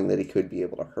 knowing that he could be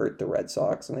able to hurt the Red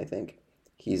Sox, and I think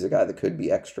he's a guy that could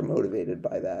be extra motivated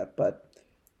by that, but,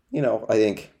 I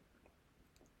think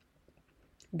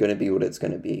going to be what it's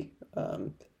going to be.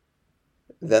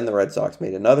 Then the Red Sox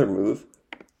made another move,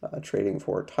 trading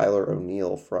for Tyler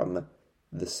O'Neill from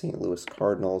the St. Louis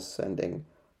Cardinals, sending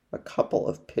a couple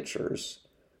of pitchers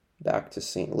back to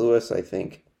St. Louis. I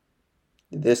think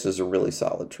this is a really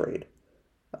solid trade.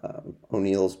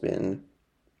 O'Neill's been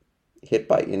hit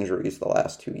by injuries the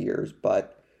last 2 years,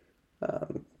 but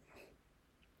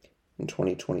in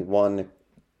 2021,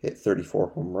 hit 34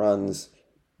 home runs,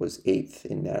 was 8th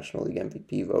in National League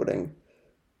MVP voting,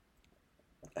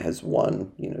 has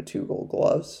won, 2 Gold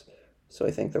Gloves. So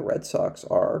I think the Red Sox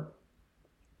are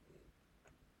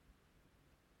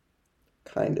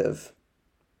kind of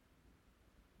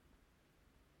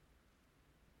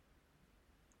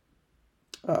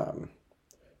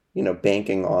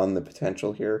banking on the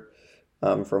potential here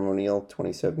from O'Neill,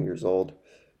 27 years old,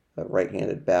 a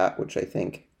right-handed bat, which I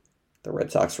think the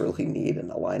Red Sox really need in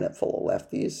a lineup full of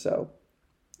lefties. So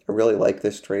I really like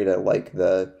this trade. I like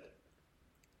the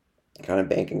kind of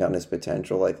banking on his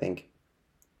potential. I think,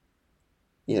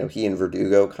 he and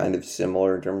Verdugo kind of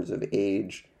similar in terms of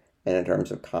age and in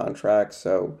terms of contracts.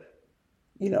 So,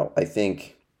 I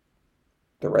think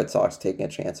the Red Sox taking a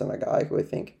chance on a guy who I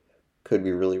think could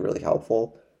be really, really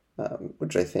helpful,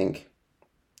 which I think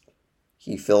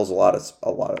he fills a lot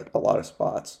of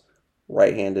spots.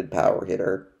 Right-handed power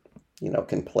hitter,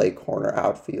 can play corner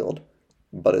outfield,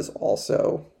 but is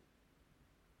also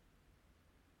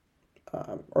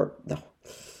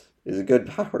is a good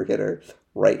power hitter,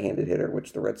 right-handed hitter,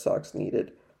 which the Red Sox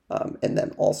needed, and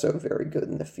then also very good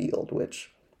in the field,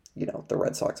 which, the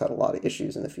Red Sox had a lot of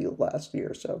issues in the field last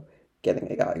year, so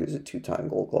getting a guy who's a 2-time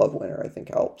Gold Glove winner, I think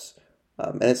helps.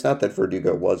 And it's not that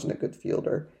Verdugo wasn't a good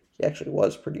fielder. He actually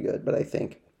was pretty good, but I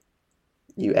think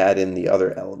you add in the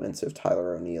other elements of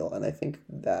Tyler O'Neill, and I think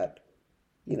that,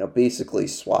 basically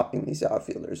swapping these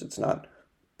outfielders,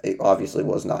 it obviously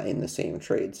was not in the same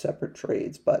trade, separate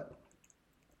trades, but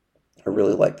I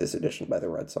really like this addition by the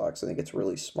Red Sox. I think it's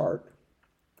really smart.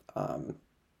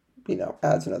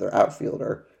 Adds another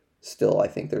outfielder. Still, I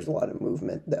think there's a lot of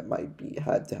movement that might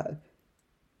have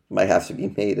to be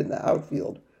made in the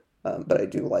outfield. But I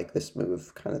do like this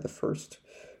move, kind of the first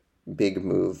big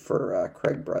move for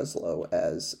Craig Breslow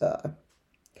as,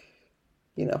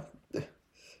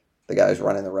 the guys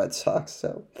running the Red Sox.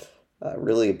 So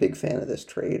really a big fan of this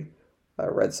trade.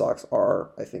 Red Sox are,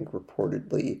 I think,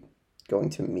 reportedly going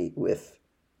to meet with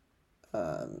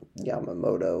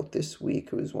Yamamoto this week,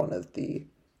 who is one of the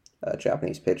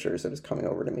Japanese pitchers that is coming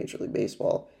over to Major League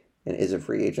Baseball and is a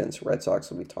free agent. So Red Sox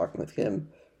will be talking with him.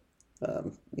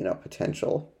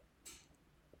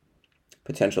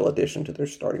 Potential addition to their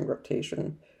starting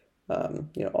rotation.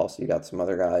 Also you got some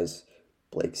other guys,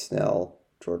 Blake Snell,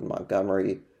 Jordan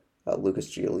Montgomery,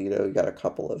 Lucas Giolito. You got a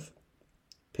couple of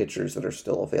pitchers that are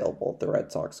still available the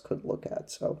Red Sox could look at.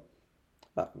 So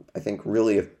I think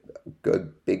really a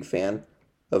good big fan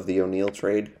of the O'Neill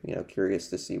trade. Curious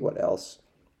to see what else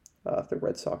the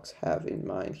Red Sox have in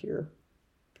mind here,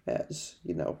 as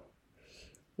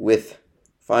with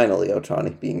finally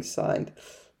Ohtani being signed.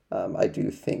 I do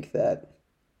think that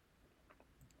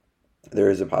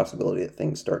there is a possibility that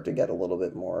things start to get a little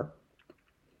bit more.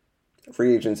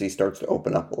 Free agency starts to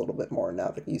open up a little bit more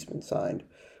now that he's been signed.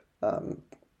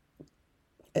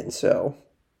 And so,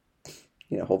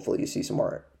 hopefully you see some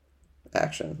more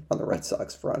action on the Red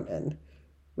Sox front, and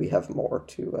we have more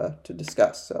to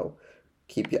discuss. So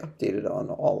keep you updated on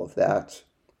all of that.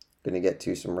 Going to get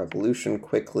to some Revolution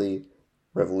quickly.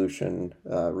 Revolution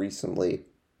recently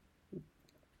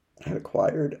had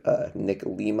acquired Nick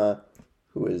Lima,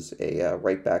 who is a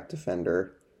right back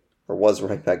defender, or was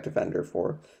right back defender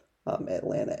for Austin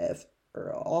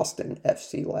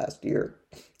FC last year.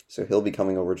 So he'll be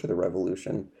coming over to the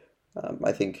Revolution.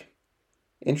 I think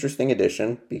interesting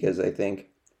addition, because I think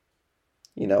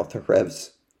the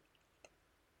Revs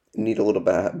need a little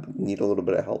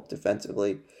bit of help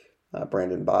defensively.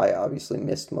 Brandon Bai obviously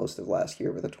missed most of last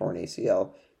year with a torn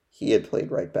ACL. He had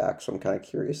played right back, so I'm kind of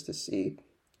curious to see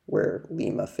where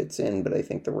Lima fits in, but I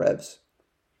think the Revs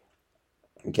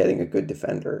getting a good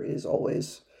defender is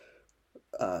always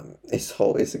a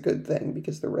good thing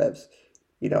because the Revs,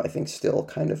 I think still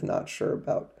kind of not sure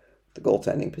about the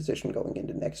goaltending position going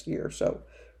into next year. So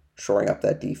shoring up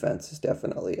that defense is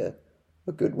definitely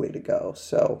a good way to go.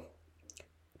 So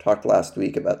talked last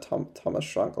week about Thomas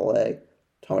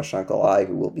Shankalai,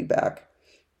 who will be back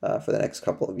for the next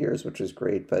couple of years, which is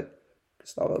great, but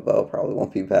Gustavo Bo probably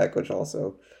won't be back, which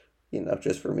also,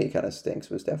 just for me kind of stinks,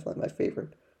 was definitely my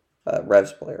favorite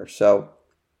Revs player. So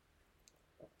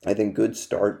I think good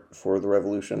start for the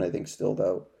Revolution. I think still,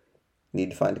 though, need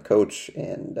to find a coach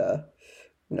and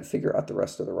figure out the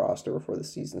rest of the roster before the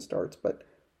season starts. But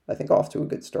I think off to a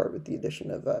good start with the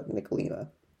addition of Nick Lima,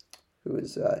 who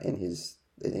is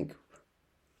I think,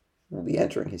 will be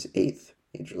entering his 8th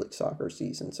Major League Soccer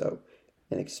season. So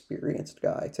an experienced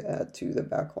guy to add to the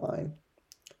back line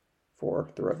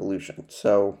for the Revolution.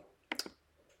 So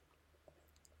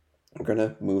I'm going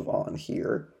to move on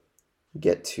here,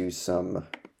 get to some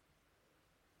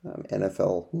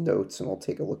NFL notes, and we'll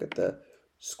take a look at the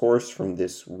scores from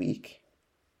this week.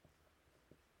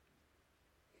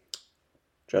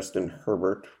 Justin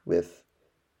Herbert with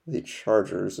the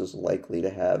Chargers is likely to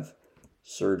have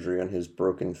surgery on his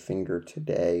broken finger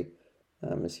today,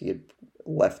 as he had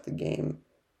left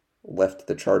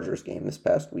the Chargers game this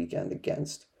past weekend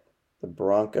against the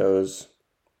Broncos.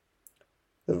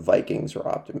 The Vikings are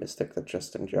optimistic that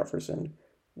Justin Jefferson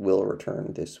will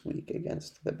return this week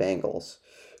against the Bengals.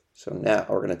 So now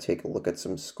we're going to take a look at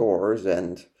some scores,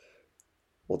 and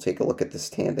we'll take a look at the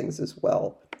standings as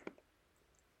well.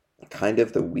 Kind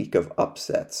of the week of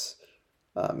upsets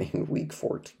in week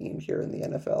 14 here in the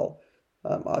NFL.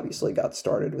 Obviously got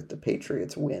started with the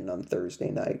Patriots win on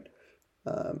Thursday night.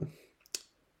 So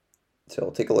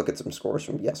we'll take a look at some scores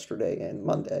from yesterday and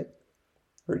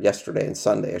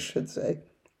Sunday, I should say.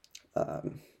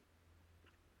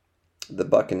 The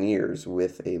Buccaneers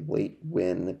with a late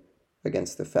win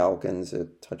against the Falcons, a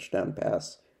touchdown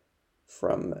pass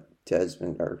from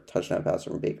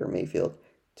Baker Mayfield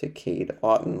to Cade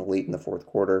Otton late in the fourth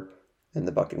quarter, and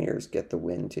the Buccaneers get the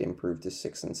win to improve to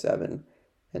 6-7,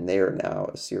 and they are now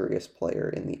a serious player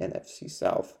in the NFC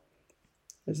South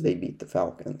as they beat the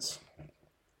Falcons.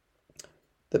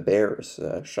 The Bears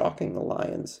shocking the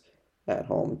Lions at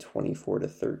home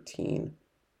 24-13,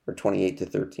 or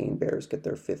 28-13. Bears get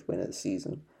their 5th win of the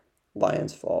season.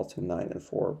 Lions fall to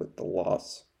 9-4 with the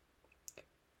loss.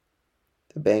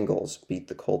 The Bengals beat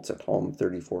the Colts at home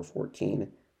 34-14.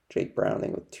 Jake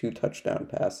Browning with 2 touchdown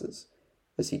passes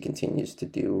as he continues to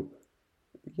do,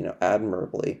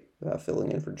 admirably,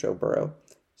 filling in for Joe Burrow.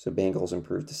 So Bengals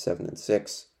improved to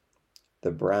 7-6.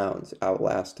 The Browns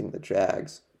outlasting the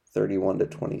Jags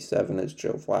 31-27 as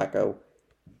Joe Flacco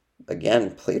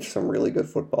again played some really good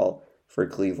football for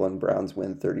Cleveland. Browns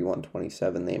win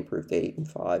 31-27. They improved to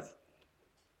 8-5.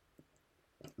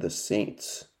 The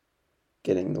Saints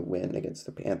getting the win against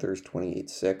the Panthers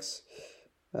 28-6.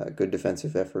 Good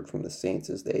defensive effort from the Saints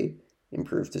as they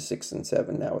improved to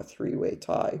 6-7, now a 3-way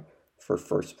tie for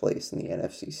first place in the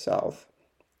NFC South.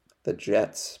 The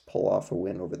Jets pull off a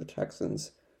win over the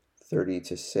Texans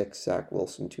 30-6. Zach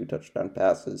Wilson 2 touchdown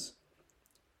passes.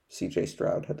 CJ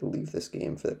Stroud had to leave this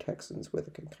game for the Texans with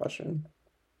a concussion.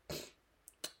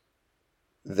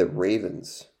 The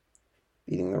Ravens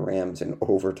beating the Rams in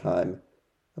overtime,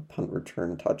 a punt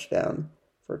return touchdown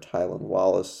for Tylan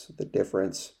Wallace. The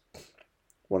difference,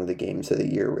 one of the games of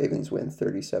the year, Ravens win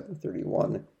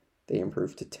 37-31. They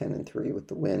improved to 10-3 with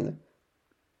the win.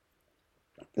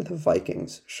 The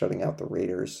Vikings shutting out the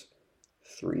Raiders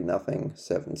 3-0,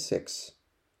 7-6.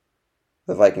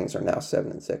 The Vikings are now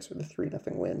 7-6 with a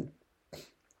 3-0 win.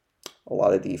 A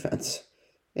lot of defense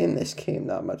in this game,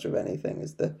 not much of anything,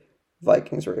 as the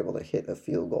Vikings were able to hit a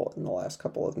field goal in the last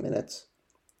couple of minutes.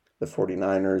 The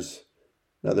 49ers,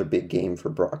 another big game for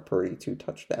Brock Purdy, 2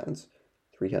 touchdowns,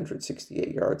 368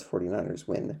 yards. 49ers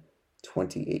win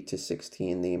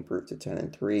 28-16. They improved to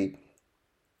 10-3.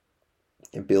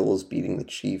 The Bills beating the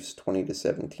Chiefs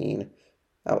 20-17,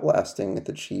 outlasting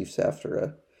the Chiefs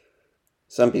after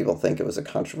some people think it was a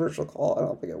controversial call. I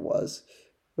don't think it was,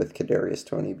 with Kadarius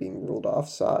Toney being ruled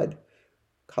offside.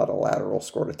 Caught a lateral,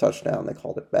 scored a touchdown. They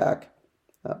called it back,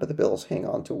 but the Bills hang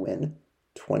on to win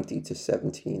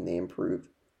 20-17. They improve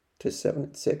to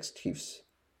 7-6.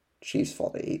 Chiefs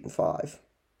fall to 8-5.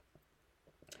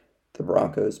 The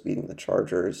Broncos beating the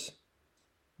Chargers.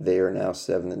 They are now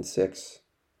 7-6.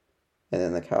 And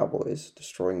then the Cowboys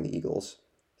destroying the Eagles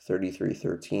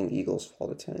 33-13. Eagles fall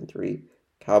to 10-3.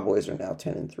 Cowboys are now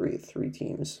 10-3, three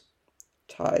teams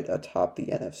tied atop the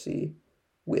NFC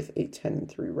with a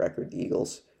 10-3 record. The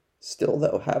Eagles still,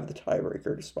 though, have the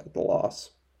tiebreaker despite the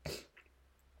loss.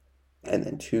 And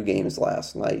then two games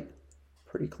last night,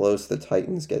 pretty close. The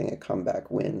Titans getting a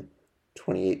comeback win,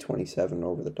 28-27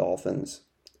 over the Dolphins,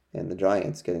 and the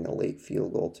Giants getting a late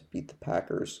field goal to beat the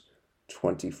Packers,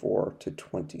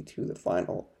 24-22, the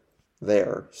final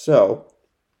there. So,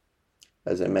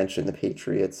 as I mentioned, the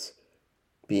Patriots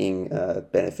being a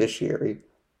beneficiary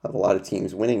of a lot of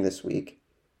teams winning this week,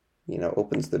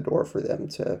 opens the door for them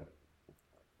to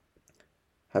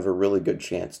have a really good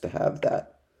chance to have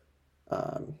that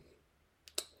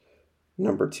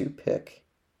number 2 pick,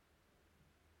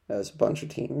 as a bunch of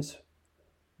teams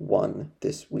won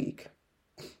this week.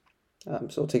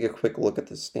 So we'll take a quick look at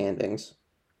the standings.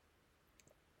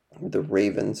 The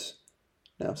Ravens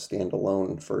now stand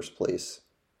alone first place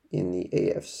in the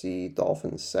AFC,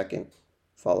 Dolphins second,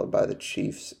 followed by the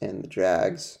Chiefs and the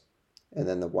Jags. And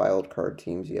then the wild card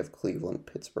teams, you have Cleveland,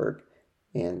 Pittsburgh,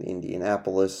 and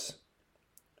Indianapolis,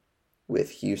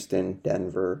 with Houston,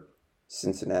 Denver,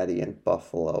 Cincinnati, and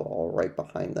Buffalo all right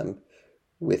behind them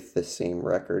with the same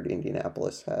record.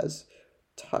 Indianapolis has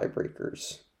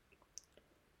tiebreakers,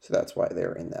 so that's why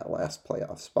they're in that last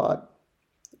playoff spot.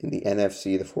 In the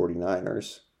NFC, the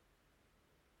 49ers,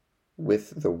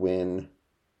 with the win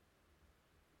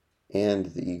and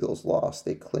the Eagles' loss,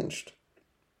 they clinched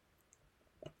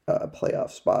a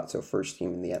playoff spot. So first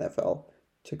team in the NFL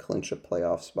to clinch a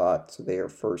playoff spot. So they are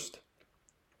first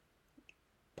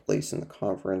place in the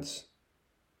conference.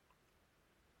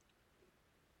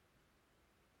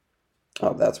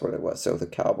 Oh, that's what it was. So the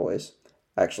Cowboys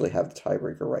actually have the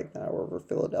tiebreaker right now over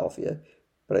Philadelphia.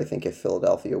 But I think if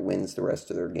Philadelphia wins the rest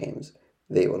of their games,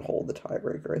 they would hold the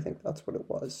tiebreaker. I think that's what it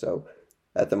was. So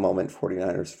at the moment,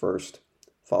 49ers first,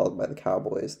 followed by the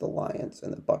Cowboys, the Lions,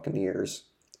 and the Buccaneers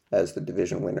as the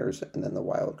division winners. And then the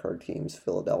wild card teams,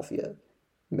 Philadelphia,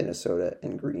 Minnesota,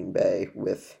 and Green Bay,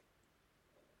 with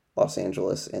Los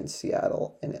Angeles and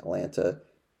Seattle and Atlanta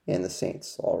and the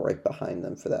Saints all right behind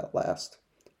them for that last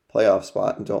playoff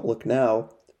spot. And don't look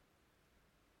now,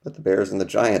 but the Bears and the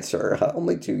Giants are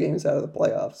only 2 games out of the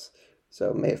playoffs, so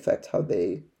it may affect how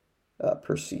they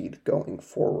proceed going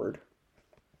forward.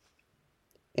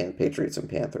 And Patriots and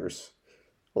Panthers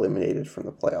eliminated from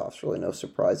the playoffs. Really no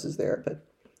surprises there, but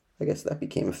I guess that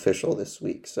became official this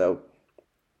week. So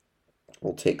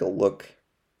we'll take a look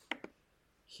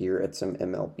here at some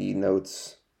MLB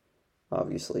notes.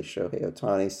 Obviously, Shohei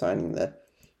Ohtani signing the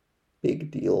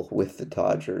big deal with the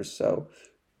Dodgers. So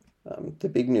the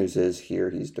big news is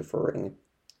here he's deferring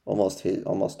almost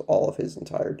all of his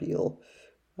entire deal.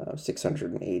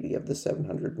 680 of the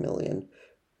 700 million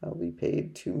will be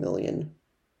paid $2 million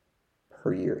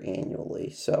per year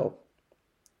annually. So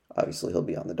obviously he'll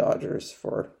be on the Dodgers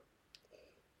for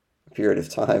a period of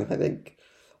time. I think,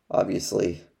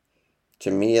 obviously,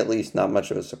 to me at least, not much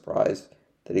of a surprise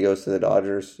that he goes to the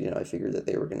Dodgers. I figured that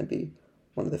they were going to be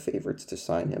one of the favorites to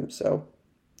sign him, so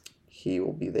he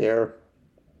will be there.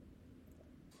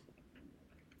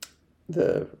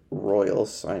 The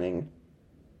Royals signing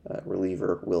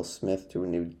reliever Will Smith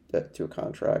to a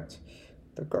contract.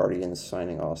 The Guardians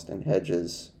signing Austin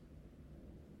Hedges.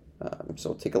 So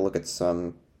we'll take a look at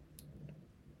some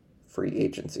free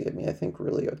agency. I think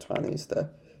really Ohtani's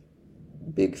the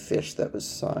big fish that was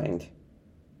signed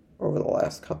over the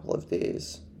last couple of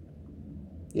days.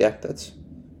 Yeah, that's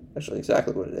actually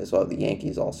exactly what it is. Well, the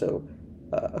Yankees also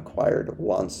acquired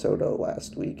Juan Soto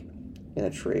last week in a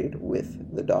trade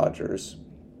with the Dodgers,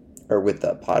 or with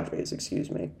the Padres, excuse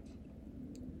me.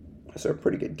 So a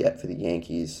pretty good get for the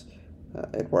Yankees.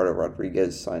 Eduardo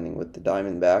Rodriguez signing with the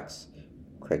Diamondbacks.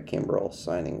 Craig Kimbrell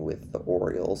signing with the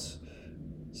Orioles.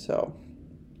 So,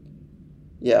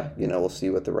 yeah, we'll see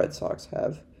what the Red Sox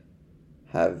have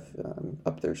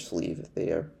up their sleeve if they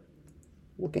are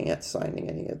looking at signing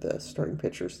any of the starting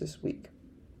pitchers this week.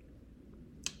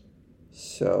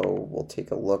 So we'll take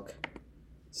a look at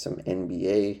some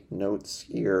NBA notes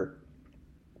here.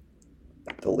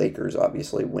 The Lakers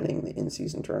obviously winning the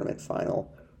in-season tournament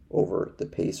final over the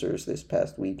Pacers this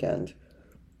past weekend.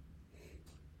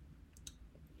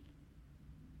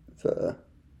 The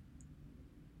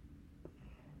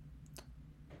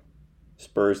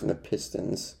Spurs and the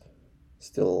Pistons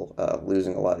still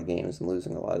losing a lot of games and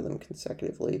losing a lot of them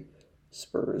consecutively.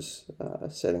 Spurs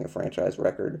setting a franchise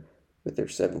record with their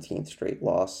 17th straight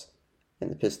loss,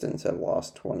 and the Pistons have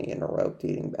lost 20 in a row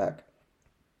dating back.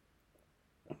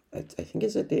 I think,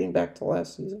 is it dating back to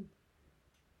last season?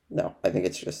 No, I think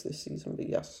it's just this season, but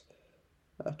yes.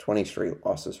 20 straight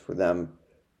losses for them.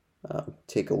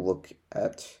 Take a look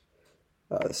at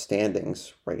The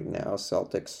standings right now,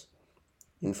 Celtics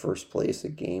in first place, a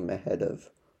game ahead of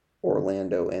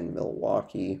Orlando and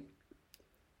Milwaukee,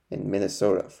 and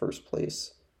Minnesota first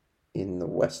place in the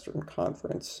Western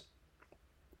Conference.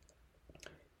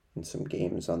 And some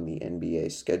games on the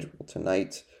NBA schedule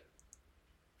tonight.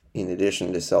 In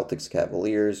addition to Celtics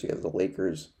Cavaliers, you have the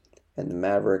Lakers and the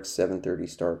Mavericks, 7:30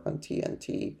 start on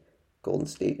TNT. Golden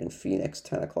State and Phoenix,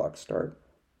 10 o'clock start,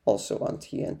 also on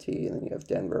TNT. And then you have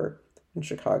Denver and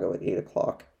Chicago at 8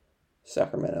 o'clock.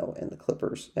 Sacramento and the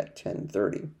Clippers at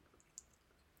 10:30.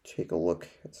 Take a look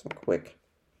at some quick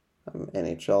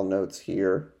NHL notes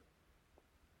here.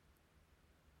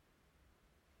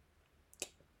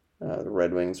 The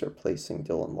Red Wings are placing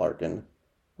Dylan Larkin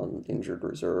on injured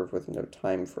reserve with no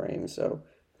time frame, so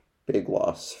big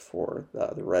loss for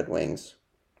the Red Wings.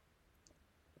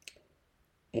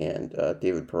 And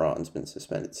David Perron's been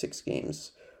suspended 6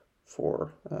 games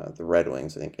for the Red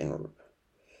Wings, I think,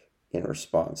 in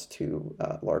response to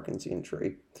Larkin's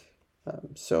injury.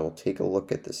 So take a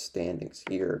look at the standings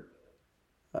here.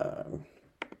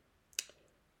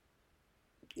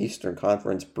 Eastern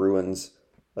Conference, Bruins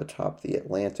atop the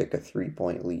Atlantic, a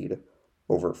 3-point lead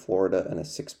over Florida and a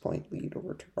 6-point lead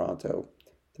over Toronto.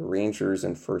 The Rangers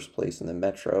in first place in the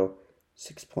Metro,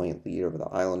 6-point lead over the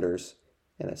Islanders,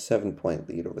 and a 7-point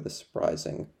lead over the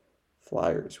surprising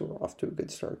Flyers, who are off to a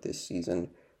good start this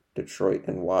season. Detroit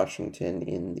and Washington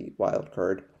in the wild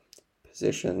card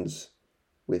positions,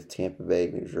 with Tampa Bay,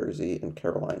 New Jersey, and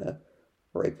Carolina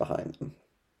right behind them.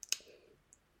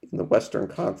 In the Western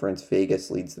Conference, Vegas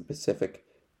leads the Pacific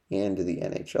and the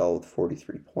NHL with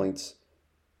 43 points.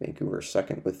 Vancouver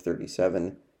second with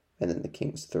 37, and then the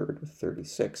Kings third with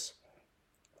 36.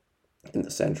 In the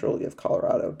Central, you have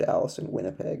Colorado, Dallas, and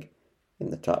Winnipeg in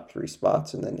the top 3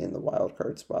 spots, and then in the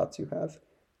wildcard spots, you have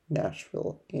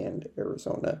Nashville and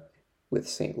Arizona with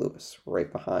St. Louis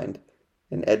right behind.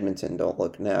 And Edmonton, don't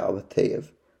look now, but they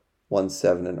have won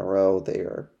 7 in a row. They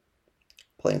are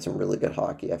playing some really good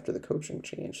hockey after the coaching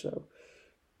change, so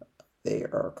they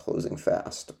are closing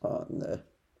fast on the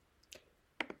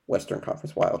Western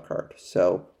Conference wildcard.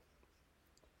 So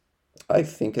I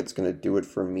think it's going to do it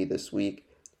for me this week.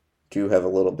 Do have a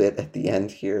little bit at the end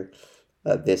here.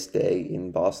 This day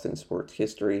in Boston sports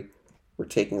history, we're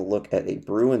taking a look at a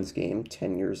Bruins game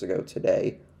 10 years ago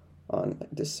today on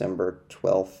December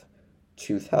 12th,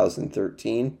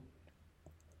 2013.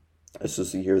 This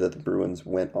was the year that the Bruins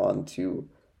went on to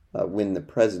win the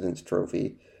President's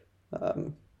Trophy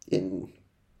in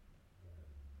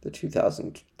the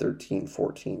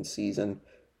 2013-14 season.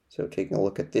 So taking a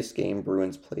look at this game,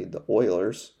 Bruins played the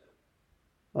Oilers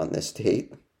on this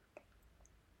date.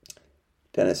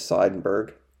 Dennis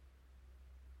Seidenberg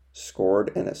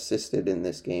scored and assisted in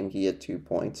this game. He had 2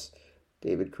 points.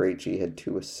 David Krejci had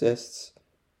 2 assists.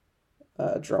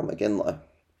 Jarome Iginla,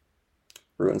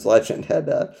 Bruins legend, had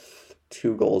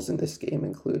 2 goals in this game,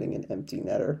 including an empty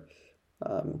netter.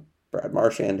 Brad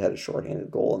Marchand had a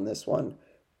shorthanded goal in this one.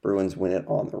 Bruins win it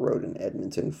on the road in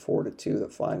Edmonton, 4-2, the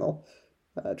final.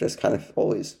 Just kind of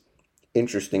always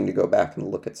interesting to go back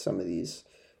and look at some of these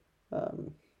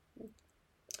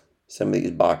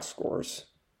box scores.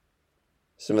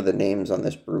 Some of the names on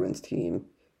this Bruins team: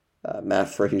 Matt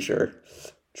Frazier,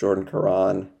 Jordan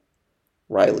Caron,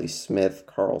 Riley Smith,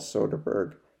 Carl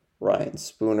Soderberg, Ryan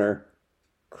Spooner.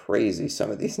 Crazy, some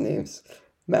of these names.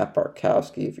 Matt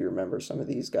Barkowski, if you remember some of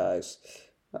these guys.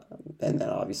 And then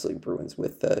obviously Bruins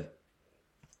with the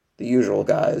usual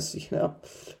guys,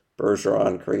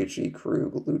 Bergeron, Krejci,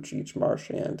 Krug, Lucic,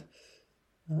 Marchand.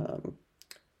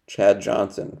 Chad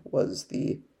Johnson was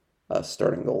the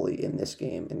starting goalie in this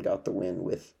game and got the win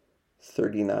with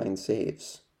 39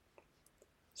 saves.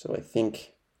 So I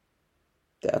think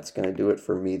that's going to do it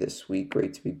for me this week.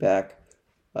 Great to be back.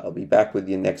 I'll be back with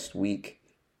you next week.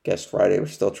 Guest Friday, we're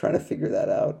still trying to figure that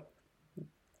out.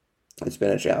 It's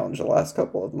been a challenge the last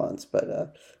couple of months,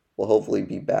 but we'll hopefully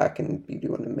be back and be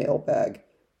doing a mailbag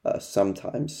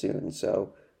sometime soon.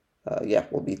 So,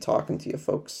 we'll be talking to you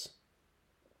folks.